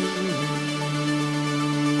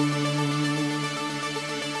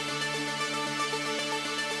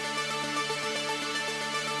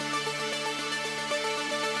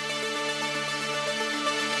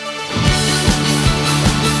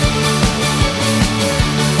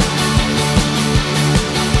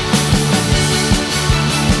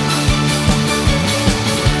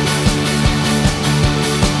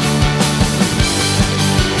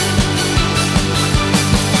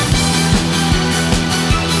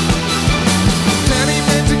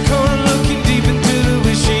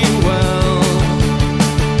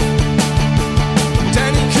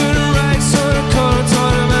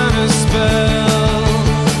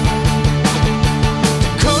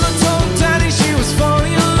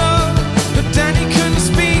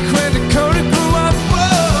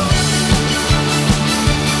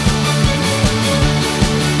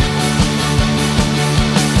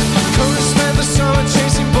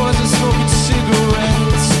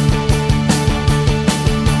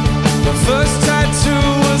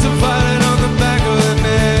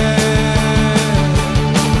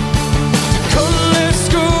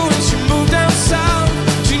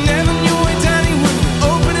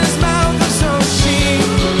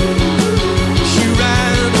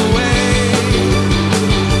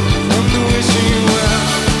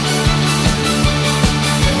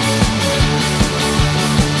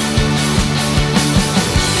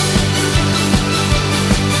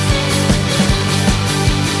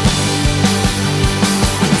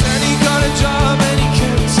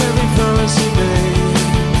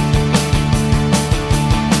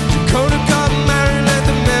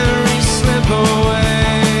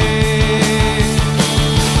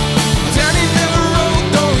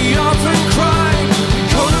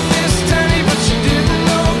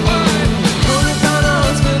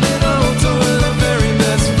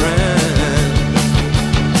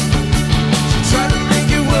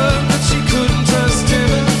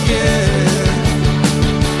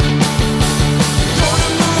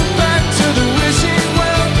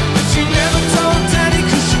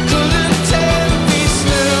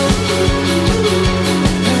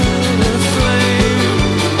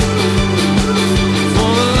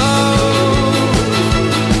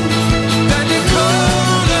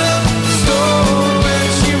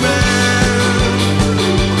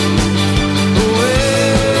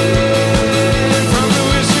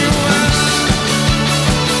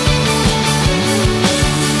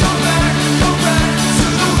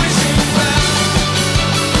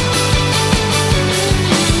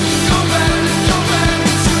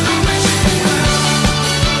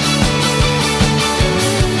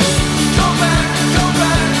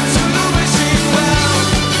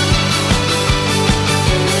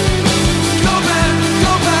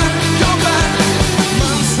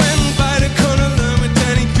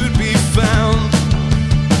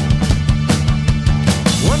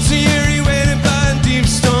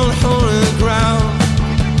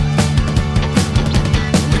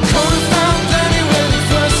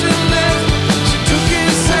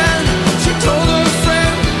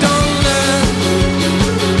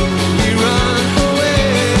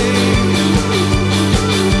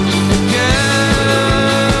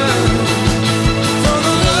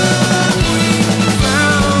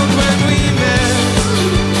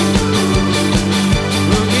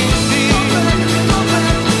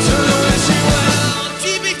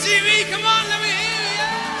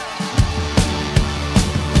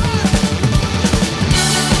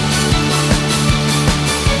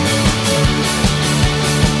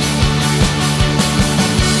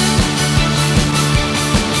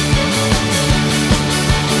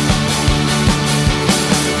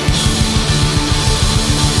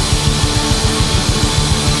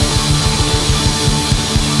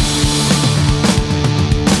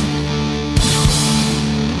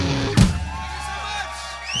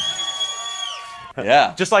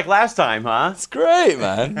 Yeah. Just like last time, huh? It's great,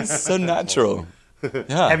 man. It's so natural.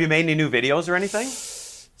 Yeah. Have you made any new videos or anything?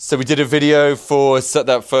 So we did a video for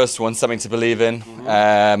that first one, Something to Believe In,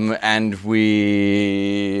 and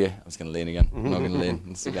we... I was going to lean again. I'm not going to lean.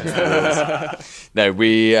 It's against the rules. No,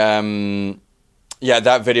 we... yeah,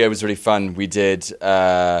 that video was really fun. We did...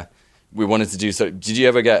 we wanted to do... So, did you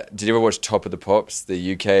ever watch Top of the Pops,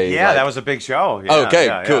 the UK... Yeah, that was a big show. Yeah, oh, okay,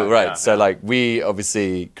 yeah, cool, yeah, right. Yeah, so, like, we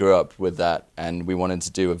obviously grew up with that, and we wanted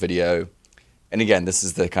to do a video and again, this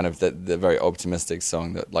is the kind of the very optimistic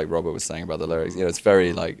song that, like Robert was saying about the lyrics. You know, it's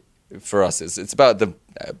very like, for us, it's about the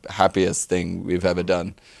happiest thing we've ever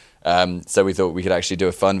done. So we thought we could actually do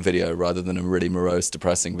a fun video rather than a really morose,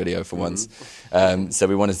 depressing video for once. So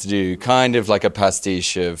we wanted to do kind of like a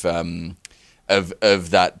pastiche of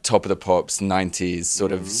that Top of the Pops 90s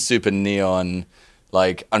sort of super neon,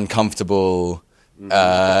 like uncomfortable,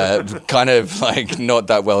 kind of like not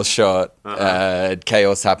that well shot,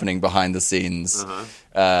 chaos happening behind the scenes.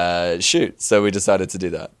 Shoot. So we decided to do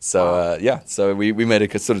that. So so we made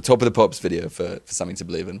a sort of Top of the Pops video for Something to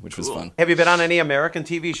Believe In, which was fun. Have you been on any American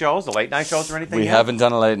TV shows, the late night shows or anything? We yet? haven't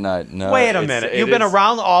done a late night. No. Wait a minute. You've been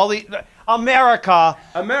around all the America.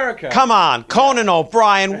 America. Come on, Conan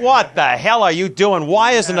O'Brien. What the hell are you doing?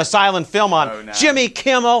 Why isn't a silent film on? Jimmy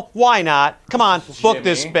Kimmel. Why not? Come on, book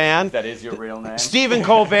this band. That is your real name. Stephen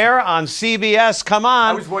Colbert on CBS. Come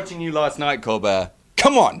on. I was watching you last night, Colbert.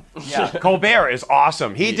 Come on. Yeah, Colbert is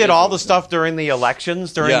awesome. He did all the stuff during the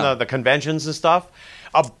elections, during the conventions and stuff.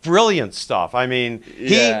 Brilliant stuff. I mean,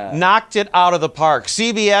 he knocked it out of the park.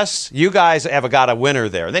 CBS, you guys have got a winner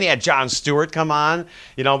there. And then he had Jon Stewart come on,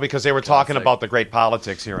 you know, because they were talking about the great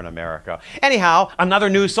politics here in America. Anyhow, another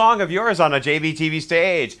new song of yours on a JBTV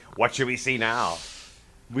stage. What should we see now?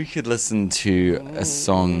 We could listen to a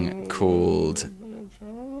song called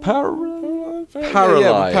Paralyzed.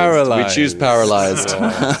 Paralyzed. We choose Paralyzed.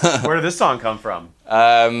 Where did this song come from?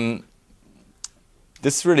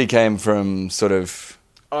 This really came from sort of...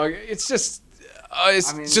 It's just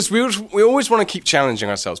we always want to keep challenging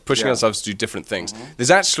ourselves, pushing ourselves to do different things.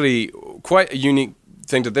 There's actually quite a unique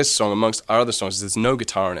thing to this song amongst our other songs. There's no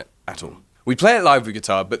guitar in it at all. We play it live with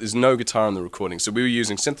guitar, but there's no guitar in the recording. So we were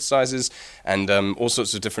using synthesizers and all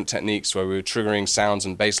sorts of different techniques where we were triggering sounds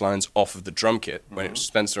and bass lines off of the drum kit when it was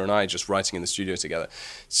Spencer and I just writing in the studio together.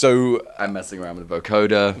 So I'm messing around with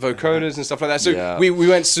vocoders and stuff like that. So we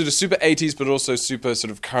went sort of super 80s, but also super sort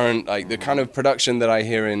of current, like the kind of production that I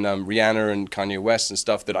hear in Rihanna and Kanye West and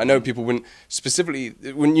stuff that I know people wouldn't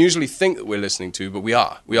usually think that we're listening to, but we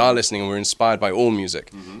are. We are listening and we're inspired by all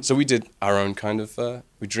music. So we did our own kind of...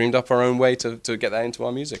 we dreamed up our own way to get that into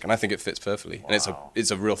our music, and I think it fits perfectly. And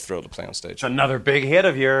it's a real thrill to play on stage. It's another big hit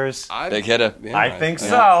of yours. Big hitter. Yeah, I think so.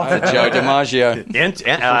 Joe DiMaggio.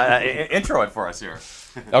 Intro it for us here.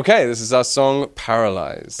 Okay, this is our song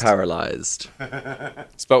Paralyzed. Paralyzed.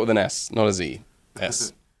 Spelled with an S, not a Z.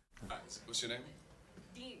 S. What's your name?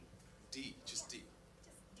 D. D. Just D.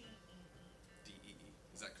 D-E-E.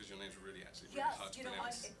 Is that because your name's really actually really hard to You know what?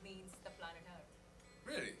 pronounce? It means the planet Earth.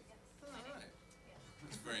 Really? All right.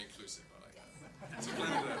 It's very inclusive. I like that. It's a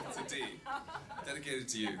planet Earth. It's a D. Dedicated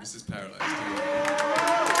to you. This is Paralyzed.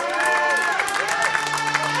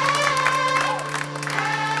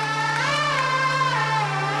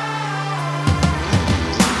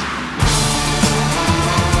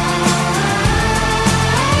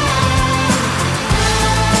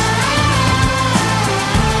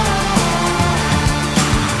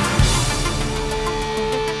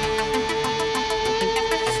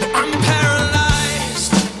 I'm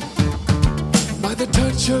paralyzed by the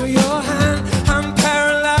touch of your hand. I'm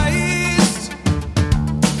paralyzed.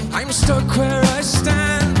 I'm stuck where I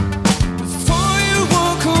stand. Before you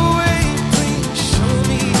walk away, please show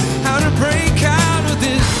me how to break out of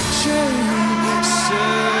this chain.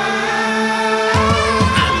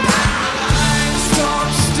 I'm paralyzed. Stop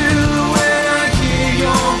still when I hear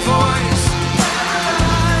your voice.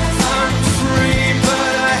 I'm free,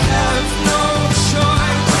 but I have no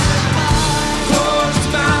choice. Closed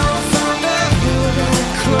mouth under hood and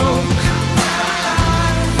cloak.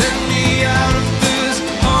 Let me out of this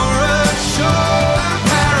horror show.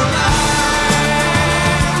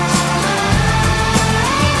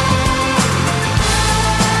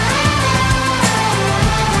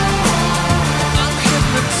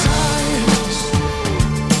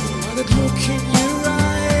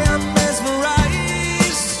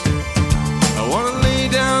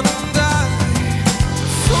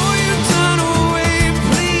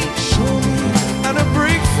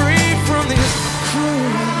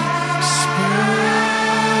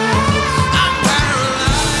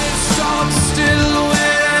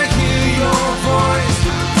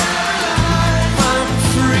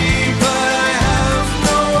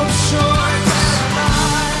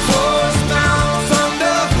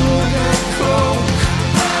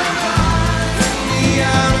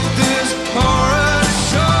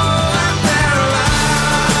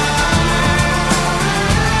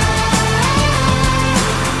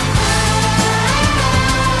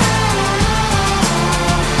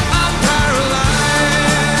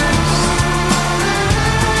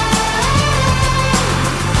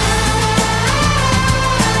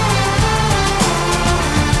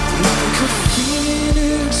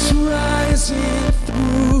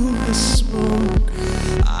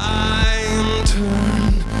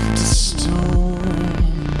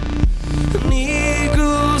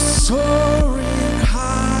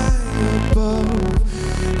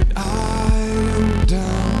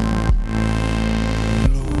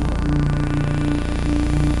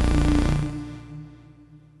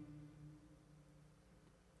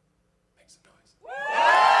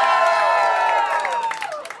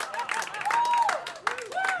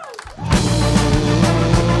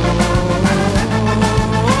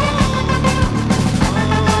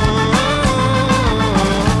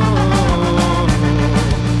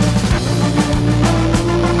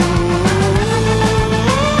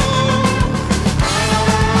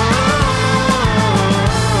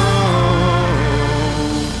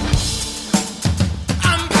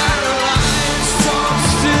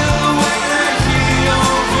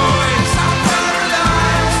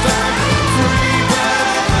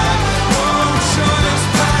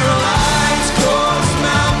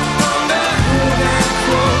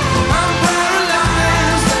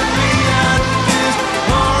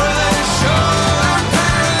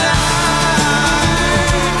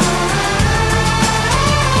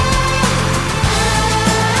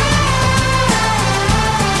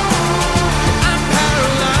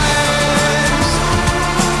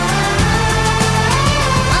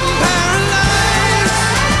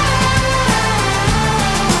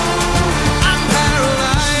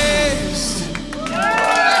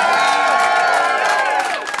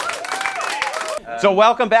 So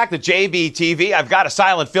welcome back to JBTV. I've got a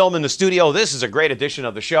silent film in the studio. This is a great edition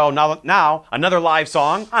of the show. Now another live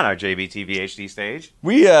song on our JBTV HD stage.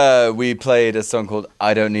 We played a song called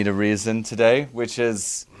I Don't Need a Reason today, which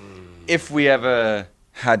is if we ever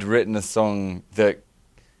had written a song that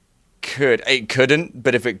it couldn't,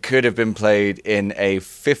 but if it could have been played in a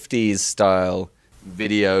 50s style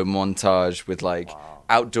video montage with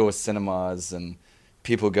outdoor cinemas and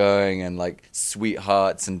people going and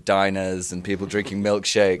sweethearts and diners and people drinking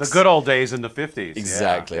milkshakes. The good old days in the 50s.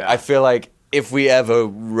 Exactly. Yeah. I feel like if we ever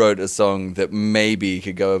wrote a song that maybe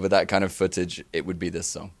could go over that kind of footage, it would be this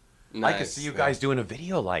song. I could see you guys doing a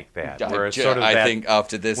video like that. Where it's I think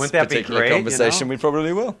after this particular conversation, we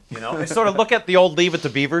probably will. I sort of look at the old Leave It to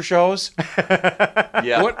Beaver shows.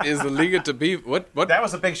 Yeah. What is the Leave It to Beaver? What? That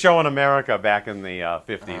was a big show in America back in the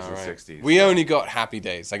 50s and 60s. We only got Happy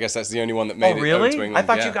Days. I guess that's the only one that made it over to England. I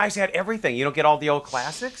thought you guys had everything. You don't get all the old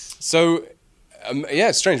classics? So,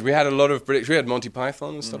 it's strange. We had a lot of British. We had Monty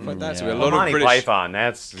Python and stuff like that. So we had a lot of Monty British. Python,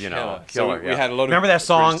 that's, So killer. we had a lot of Remember that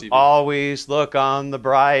song, British TV. Always Look on the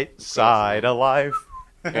Bright Side of Life?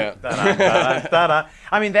 Yeah. Da-da-da-da-da.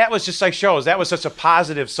 I mean, that was just like shows. That was such a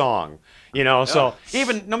positive song, So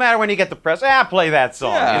even no matter when you get the press, play that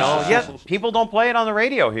song. Yeah. Yet people don't play it on the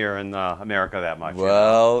radio here in America that much.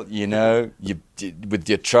 Well, you with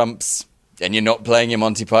your Trumps and you're not playing your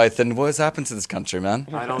Monty Python, what has happened to this country, man?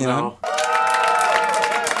 I don't know.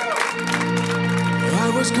 I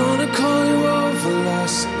was gonna call you over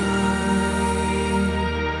last night.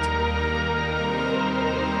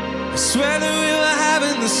 I swear that we were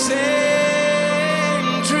having the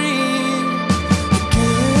same dream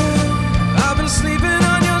again. I've been sleeping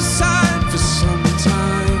on your side for some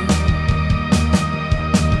time,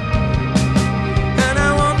 and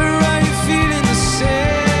I wonder are you feeling the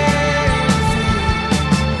same thing?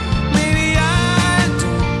 Maybe I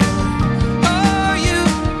don't know. Oh, you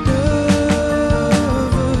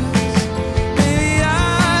nervous? Maybe I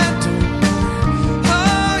don't know.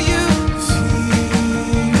 Oh, you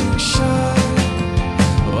feeling shy?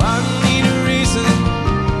 Oh, I need a reason.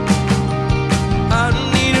 I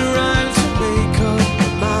need a rhyme to make up my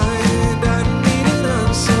mind. I need an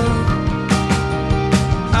answer.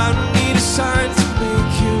 I need a sign to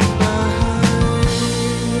make you mine.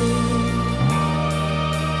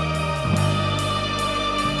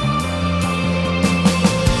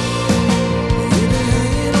 We've been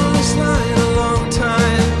hanging on this line a long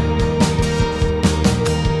time.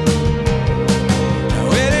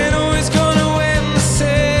 Now it ain't always gonna end the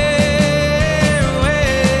same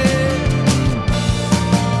way.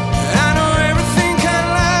 I know everything can't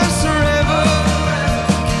last forever,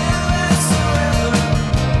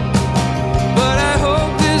 but I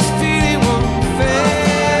hope this feeling won't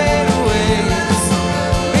fade away.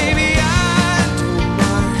 Maybe I don't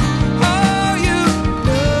mind. Oh, you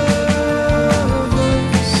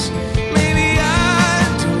nervous? Maybe I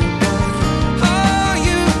don't mind. Oh,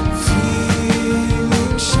 you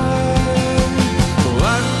feeling shy? Oh, I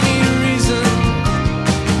need a reason.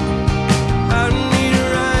 I need a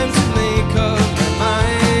rhyme to make up my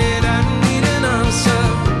mind. I need an answer.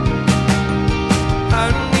 I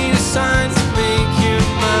need a sign to make you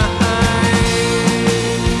mine.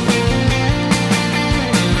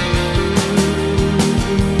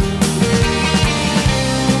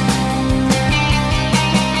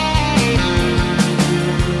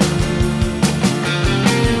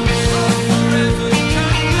 Forever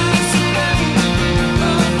can't last forever.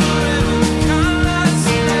 Oh, forever can't last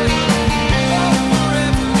forever. Oh, forever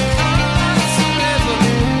can't last forever.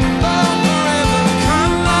 Oh, forever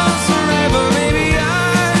can't last forever. Maybe I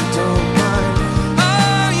don't mind.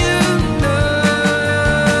 Oh, you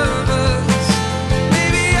nervous?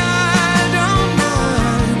 Maybe I don't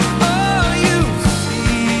mind. Oh, you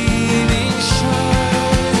feeling shy?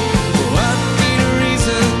 Oh, I need a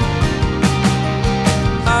reason.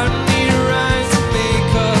 I need a rhyme to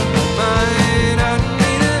make up my mind. I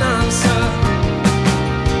need an answer.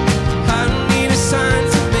 I need a sign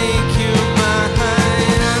to make you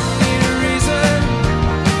mine. I need a reason.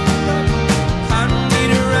 I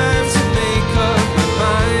need a rhyme to make up my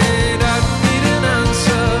mind. I need an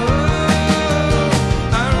answer.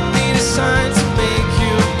 I need a sign to make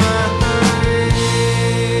you mine.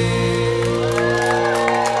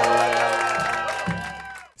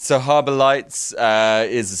 So Harbour Lights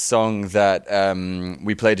is a song that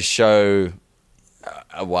we played a show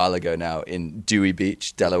a while ago now in Dewey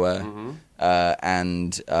Beach, Delaware.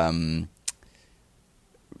 And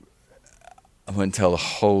I won't tell the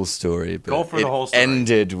whole story, but Go for it the whole story.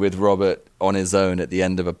 ended with Robert on his own at the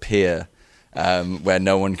end of a pier where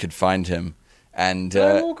no one could find him. And Did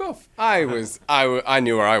I walk off? I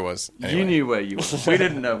knew where I was. you Anyway. knew where you were. We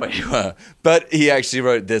didn't know where you were. But he actually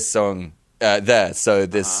wrote this song there. So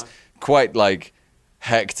this quite like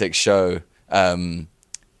hectic show.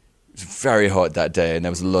 Very hot that day, and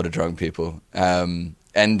there was a lot of drunk people.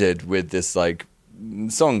 Ended with this like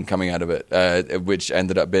song coming out of it, which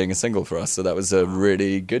ended up being a single for us. So that was a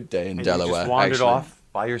really good day in Delaware. You just wandered actually. off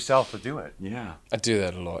by yourself to do it. Yeah. I do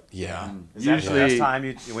that a lot. Yeah. Is that the Usually- best time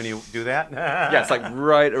when you do that? Yeah, it's like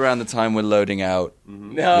right around the time we're loading out.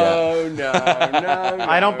 No.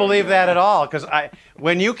 I don't believe that at all. Because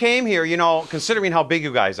when you came here, considering how big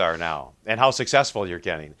you guys are now and how successful you're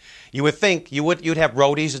getting, you would think you'd have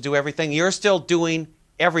roadies to do everything. You're still doing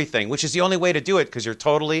everything, which is the only way to do it because you're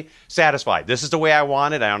totally satisfied. This is the way I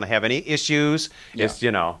want it. I don't have any issues. Yeah. It's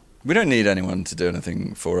We don't need anyone to do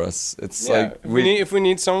anything for us. It's Yeah, like if we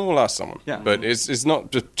need someone, we'll ask someone. Yeah. But it's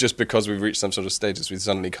not just because we've reached some sort of status we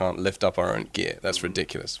suddenly can't lift up our own gear. That's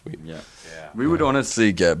ridiculous. We would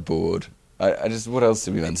honestly get bored. I just, what else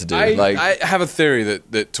are we meant to do? I have a theory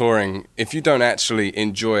that touring, if you don't actually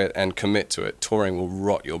enjoy it and commit to it, touring will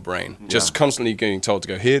rot your brain. Just constantly getting told to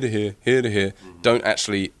go here to here, here to here. Don't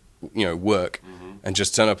actually, work and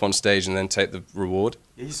just turn up on stage and then take the reward.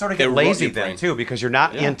 You sort of get It'll rot lazy your then brain. too because you're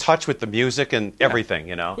not in touch with the music and everything.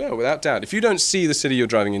 Yeah, without doubt. If you don't see the city you're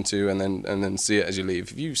driving into and then see it as you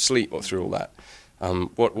leave, if you sleep through all that,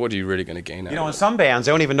 what are you really going to gain out of In it? some bands,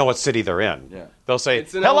 they don't even know what city they're in. Yeah. They'll say,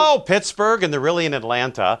 It's an hello, old- Pittsburgh, and they're really in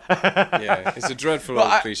Atlanta. Yeah, it's a dreadful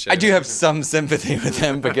Well, old cliche. I do have some sympathy with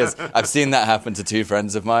him because I've seen that happen to two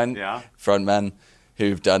friends of mine, frontmen,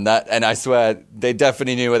 who've done that. And I swear, they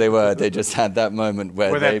definitely knew where they were. They just had that moment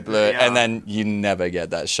where they blew it. And then you never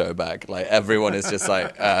get that show back. Like, everyone is just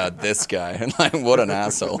like, this guy. And like, what an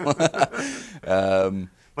asshole.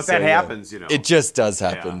 But that happens, It just does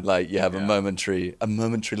happen. Like, you have a momentary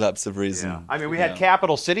lapse of reason. Yeah. I mean, we had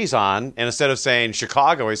capital cities on, and instead of saying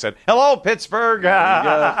Chicago, he said, hello, Pittsburgh.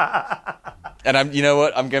 And you know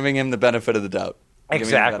what? I'm giving him the benefit of the doubt.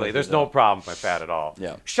 Exactly. There's no problem with that at all.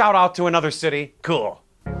 Yeah. Shout out to another city. Cool.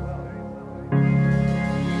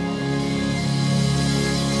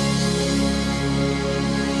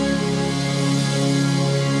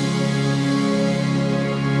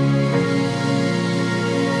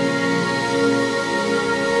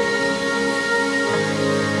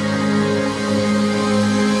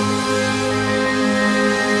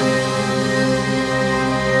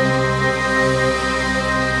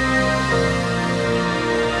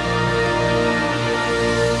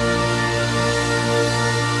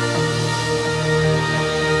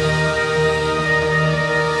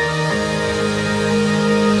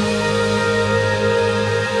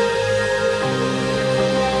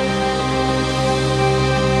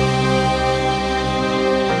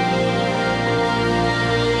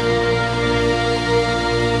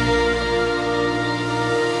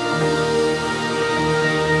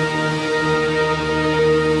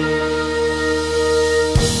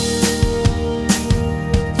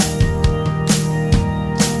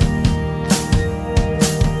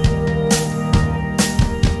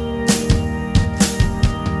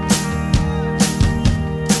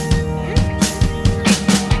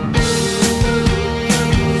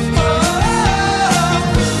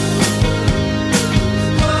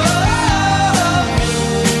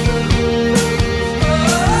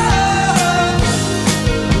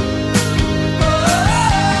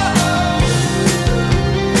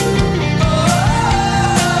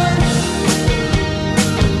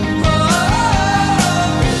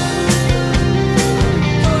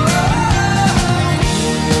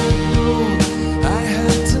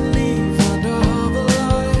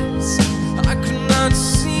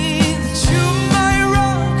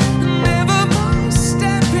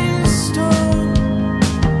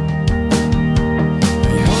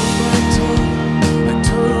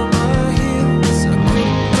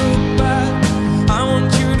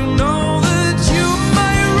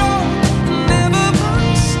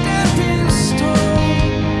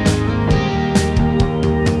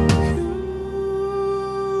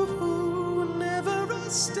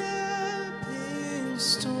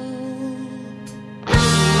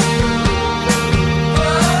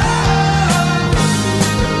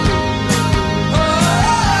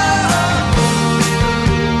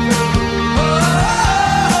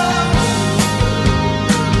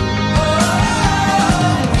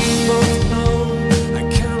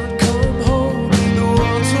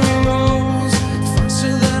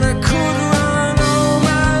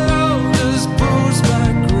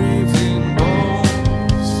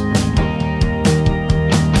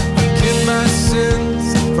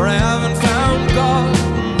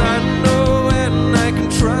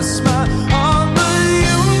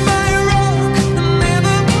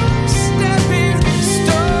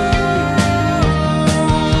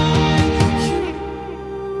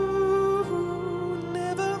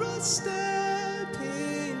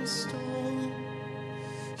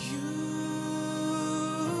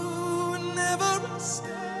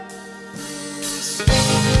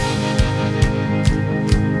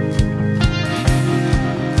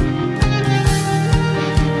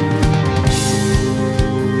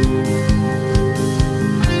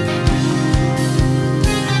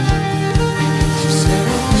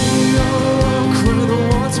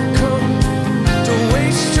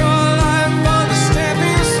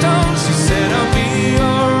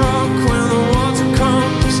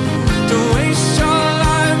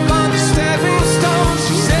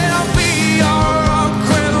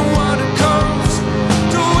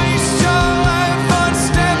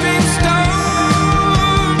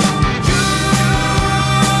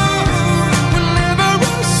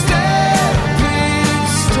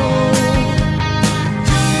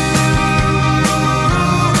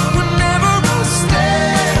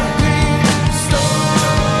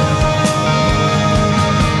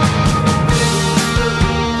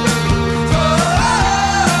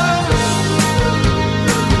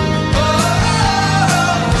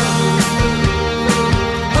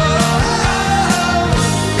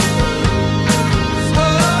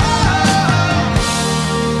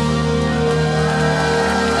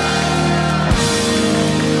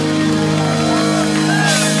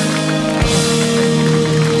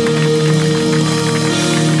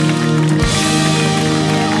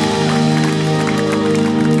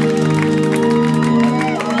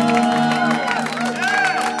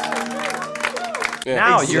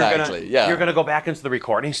 Exactly, you're gonna go back into the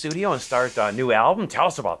recording studio and start a new album. Tell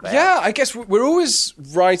us about that. Yeah, I guess we're always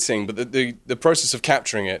writing, but the process of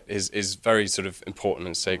capturing it is very sort of important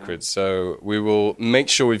and sacred. So we will make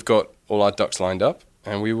sure we've got all our ducks lined up,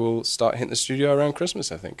 and we will start hitting the studio around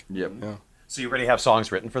Christmas, I think. Yep. Yeah. So you already have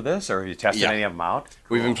songs written for this, or have you tested Yeah. any of them out?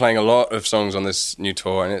 We've been playing a lot of songs on this new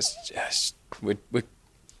tour, and it's just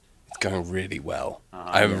it's going really well.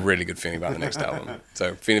 I have a really good feeling about the next album,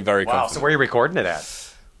 so feeling very Wow. confident. So where are you recording it at?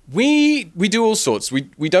 We do all sorts.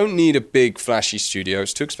 We don't need a big flashy studio.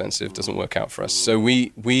 It's too expensive. Doesn't work out for us. So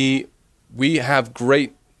we have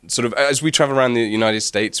great sort of, as we travel around the United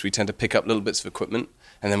States, we tend to pick up little bits of equipment,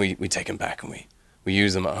 and then we take them back and we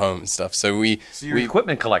use them at home and stuff. So you're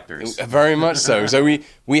equipment collectors. Very much so. So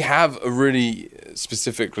we have a really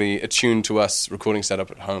specifically attuned to us recording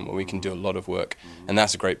setup at home where we can do a lot of work, and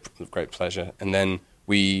that's a great pleasure. And then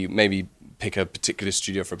we maybe pick a particular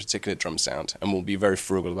studio for a particular drum sound, and we'll be very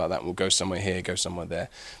frugal about that. We'll go somewhere here, go somewhere there,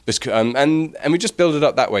 and we just build it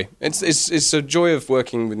up that way. It's a joy of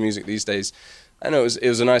working with music these days. I know it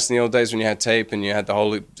was nice in the old days when you had tape and you had the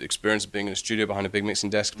whole experience of being in a studio behind a big mixing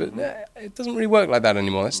desk, but it doesn't really work like that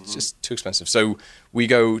anymore. It's just too expensive. So we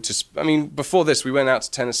go to, before this, we went out to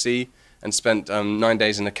Tennessee and spent 9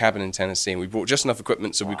 days in a cabin in Tennessee, and we brought just enough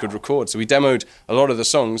equipment so we could record. So we demoed a lot of the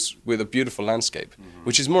songs with a beautiful landscape,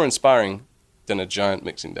 which is more inspiring than a giant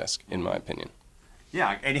mixing desk, in my opinion.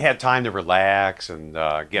 Yeah, and you had time to relax and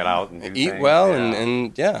get out and do Eat things. well,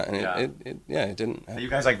 Yeah. it didn't. Are you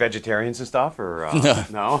guys like vegetarians and stuff, or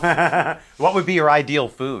No. What would be your ideal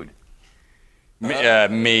food?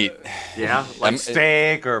 Meat. Yeah, like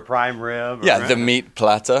steak or prime rib. Or, Yeah, the meat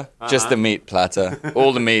platter. Just the meat platter.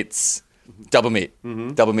 All the meats. Double meat.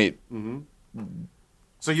 Double meat.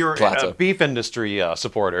 So you're a platter. beef industry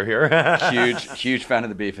supporter here. Huge fan of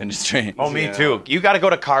the beef industry. Oh, me too. You got to go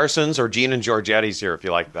to Carson's or Gene and Georgetti's here if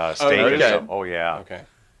you like the steak. and okay. stuff. Oh yeah. Okay.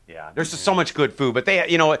 Yeah, there's just so much good food, but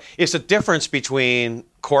it's a difference between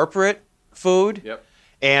corporate food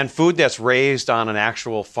and food that's raised on an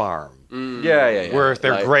actual farm. Yeah. Where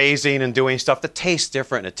they're Like- grazing and doing stuff that tastes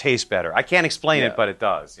different and it tastes better. I can't explain it, but it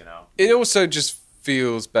does, It also just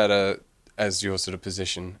feels better as your sort of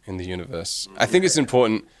position in the universe. I think it's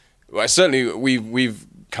important. Well, certainly, we've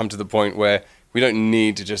come to the point where we don't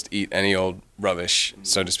need to just eat any old rubbish,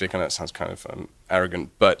 so to speak. I know that sounds kind of arrogant,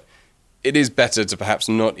 but it is better to perhaps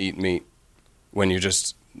not eat meat when you're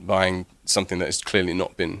just buying something that has clearly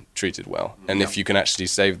not been treated well. And if you can actually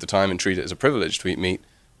save the time and treat it as a privilege to eat meat,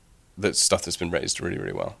 that's stuff that's been raised really,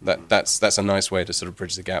 really well. That's a nice way to sort of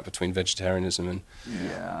bridge the gap between vegetarianism and...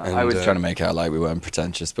 Yeah, I was trying to make out like we weren't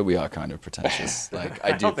pretentious, but we are kind of pretentious. Like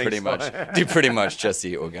I do pretty much just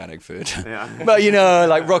eat organic food. Yeah. But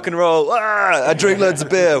like rock and roll, I drink loads of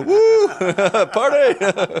beer, woo,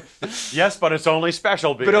 party. Yes, but it's only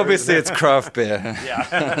special beer. But obviously it's craft beer.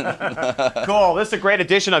 Yeah. Cool. This is a great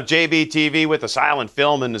edition of JBTV with a silent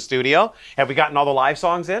film in the studio. Have we gotten all the live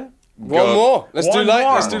songs in? One more. Let's One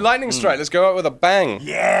more. Let's do Lightning Strike. Let's go out with a bang.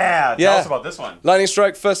 Yeah. Tell us about this one. Lightning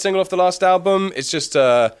Strike, first single off the last album. It's just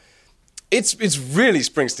it's really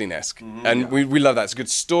Springsteen-esque, and we love that. It's a good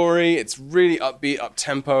story. It's really upbeat, up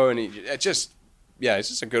tempo, and it's just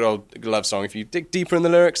a good old love song. If you dig deeper in the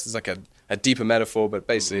lyrics, there's like a deeper metaphor, but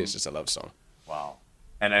basically it's just a love song. Wow.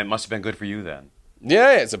 And it must have been good for you then.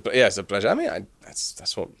 Yeah, it's a pleasure. I mean,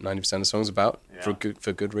 that's what 90% of the song's about for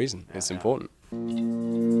good reason. It's important.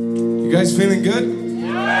 You guys feeling good?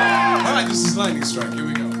 Yeah! All right, this is Lightning Strike. Here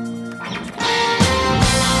we go.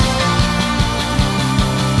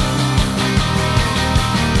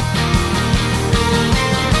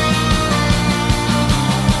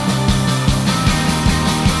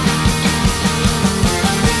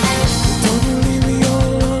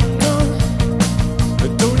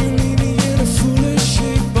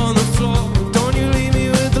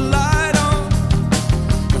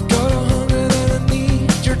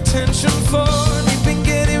 Tension for, you've been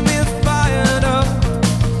getting me fired up.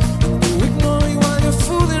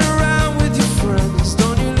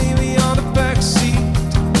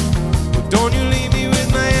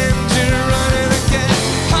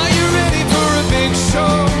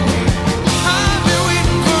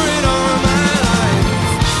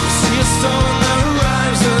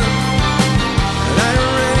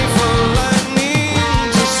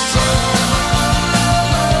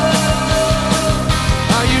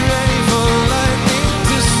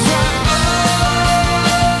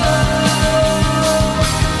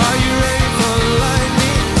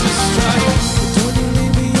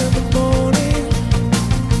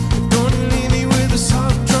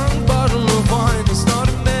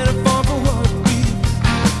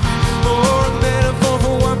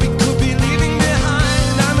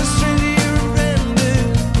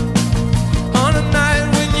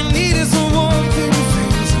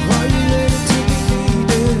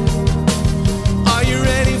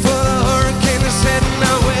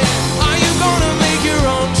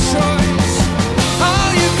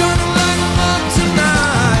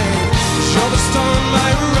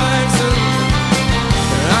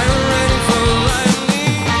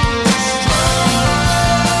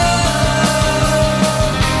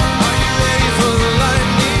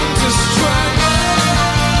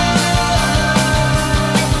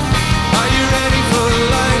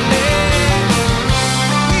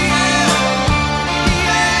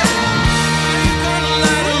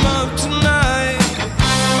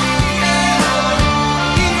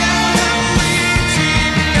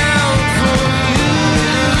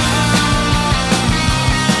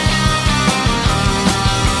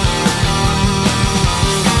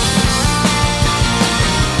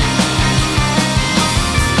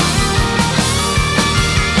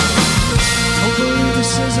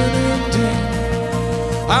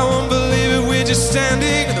 just standing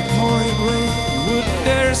at the point where you wouldn't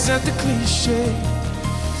dare accept the cliche.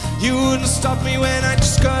 You wouldn't stop me when I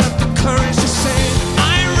just got up the courage to say,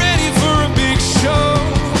 I'm ready for a big show.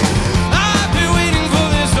 I've been waiting for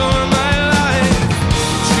this all my life.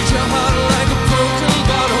 Treat your heart like a broken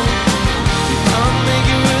bottle. You can't make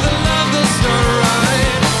it with a love that's not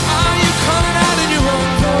right. Are you calling out in your own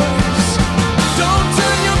voice? Don't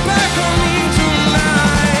turn your back on me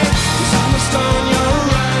tonight, 'cause I'm a star on your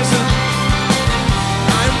horizon.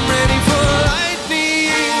 I'm ready for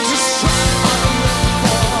lightning to strike.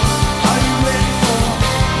 Are you ready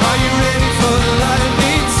for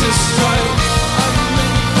lightning to strike?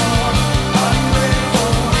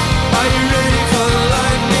 Are you ready for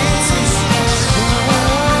lightning to strike?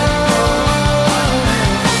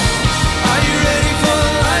 Are you ready for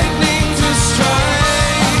lightning to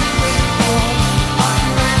strike?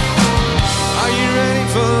 Are you ready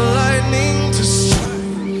for lightning to strike?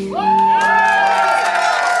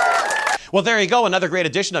 Well, there you go. Another great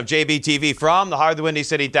edition of JBTV from the heart of the Windy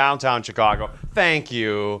City, downtown Chicago. Thank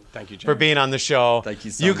you. Thank you, Jerry. for being on the show. Thank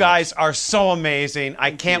you so You much. guys are so amazing.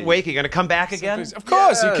 I can't wait. You're going to come back again? Of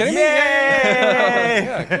course, you kidding me? Yay!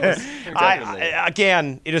 Yeah, of course.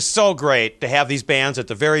 Again, it is so great to have these bands at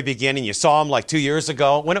the very beginning. You saw them like 2 years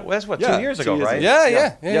ago. When it was, what, 2 years ago, right?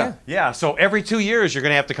 Yeah. Yeah, so every 2 years you're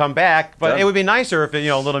going to have to come back. But Done. it would be nicer if, a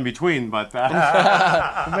little in between. But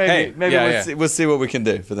Maybe yeah. we'll see what we can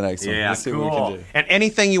do for the next one. yeah, We'll see cool. what we can do. And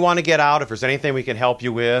anything you want to get out, if there's anything we can help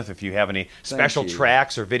you with, if you have any special you.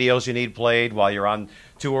 tracks or videos you need played while you're on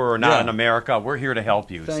tour or not Yeah. in America, we're here to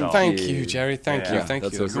help you. Thank you, Jerry. Thank Yeah. you. Thank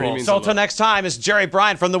That's you. awesome. It really Cool. means So a lot. till next time, it's Jerry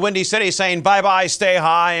Bryant from the Windy City saying bye-bye, stay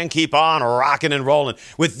high, and keep on rocking and rolling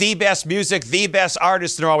with the best music, the best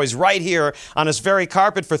artists, and they're always right here on this very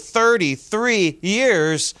carpet for 33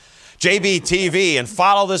 years. JBTV, and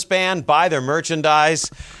follow this band, buy their merchandise.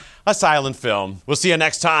 A silent film. We'll see you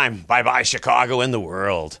next time. Bye-bye, Chicago and the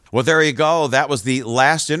world. Well, there you go. That was the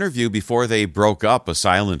last interview before they broke up, A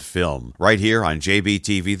Silent Film, right here on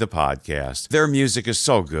JBTV, the podcast. Their music is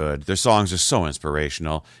so good. Their songs are so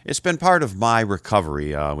inspirational. It's been part of my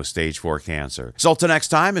recovery with stage 4 cancer. So till next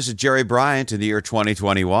time, this is Jerry Bryant in the year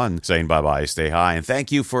 2021 saying bye-bye, stay high, and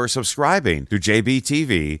thank you for subscribing to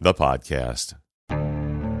JBTV, the podcast.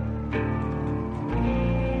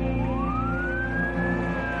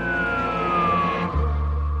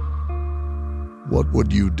 What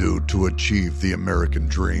would you do to achieve the American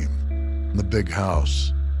dream? The big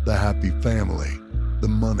house, the happy family, the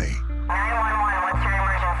money. 911, what's your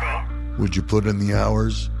emergency? Would you put in the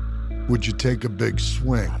hours? Would you take a big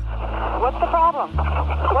swing? What's the problem?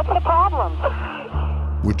 What's the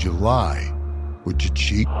problem? Would you lie? Would you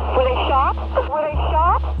cheat? Were they shot? Were they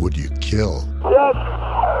shot? Would you kill? Yes.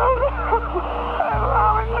 My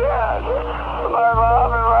mom is dead. My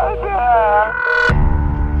mom is right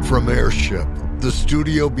there. From Airship, the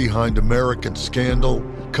studio behind American Scandal,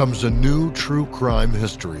 comes a new true crime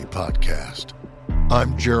history podcast.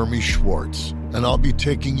 I'm Jeremy Schwartz, and I'll be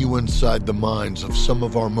taking you inside the minds of some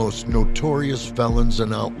of our most notorious felons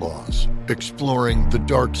and outlaws, exploring the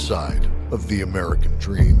dark side of the American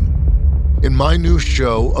dream. In my new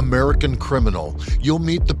show, American Criminal, you'll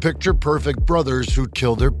meet the picture-perfect brothers who'd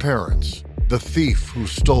kill their parents, the thief who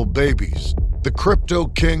stole babies, the crypto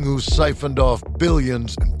king who siphoned off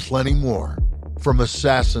billions, and plenty more. From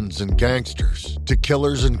assassins and gangsters to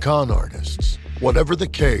killers and con artists. Whatever the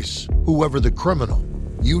case, whoever the criminal,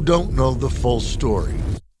 you don't know the full story.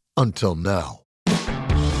 Until now.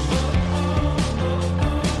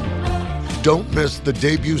 Don't miss the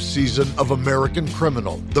debut season of American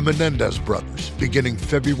Criminal, The Menendez Brothers, beginning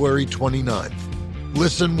February 29th.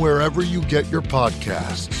 Listen wherever you get your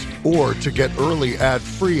podcasts, or to get early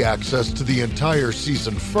ad-free access to the entire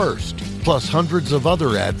season first, plus hundreds of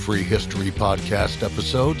other ad-free history podcast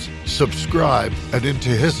episodes, subscribe at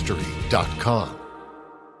IntoHistory.com.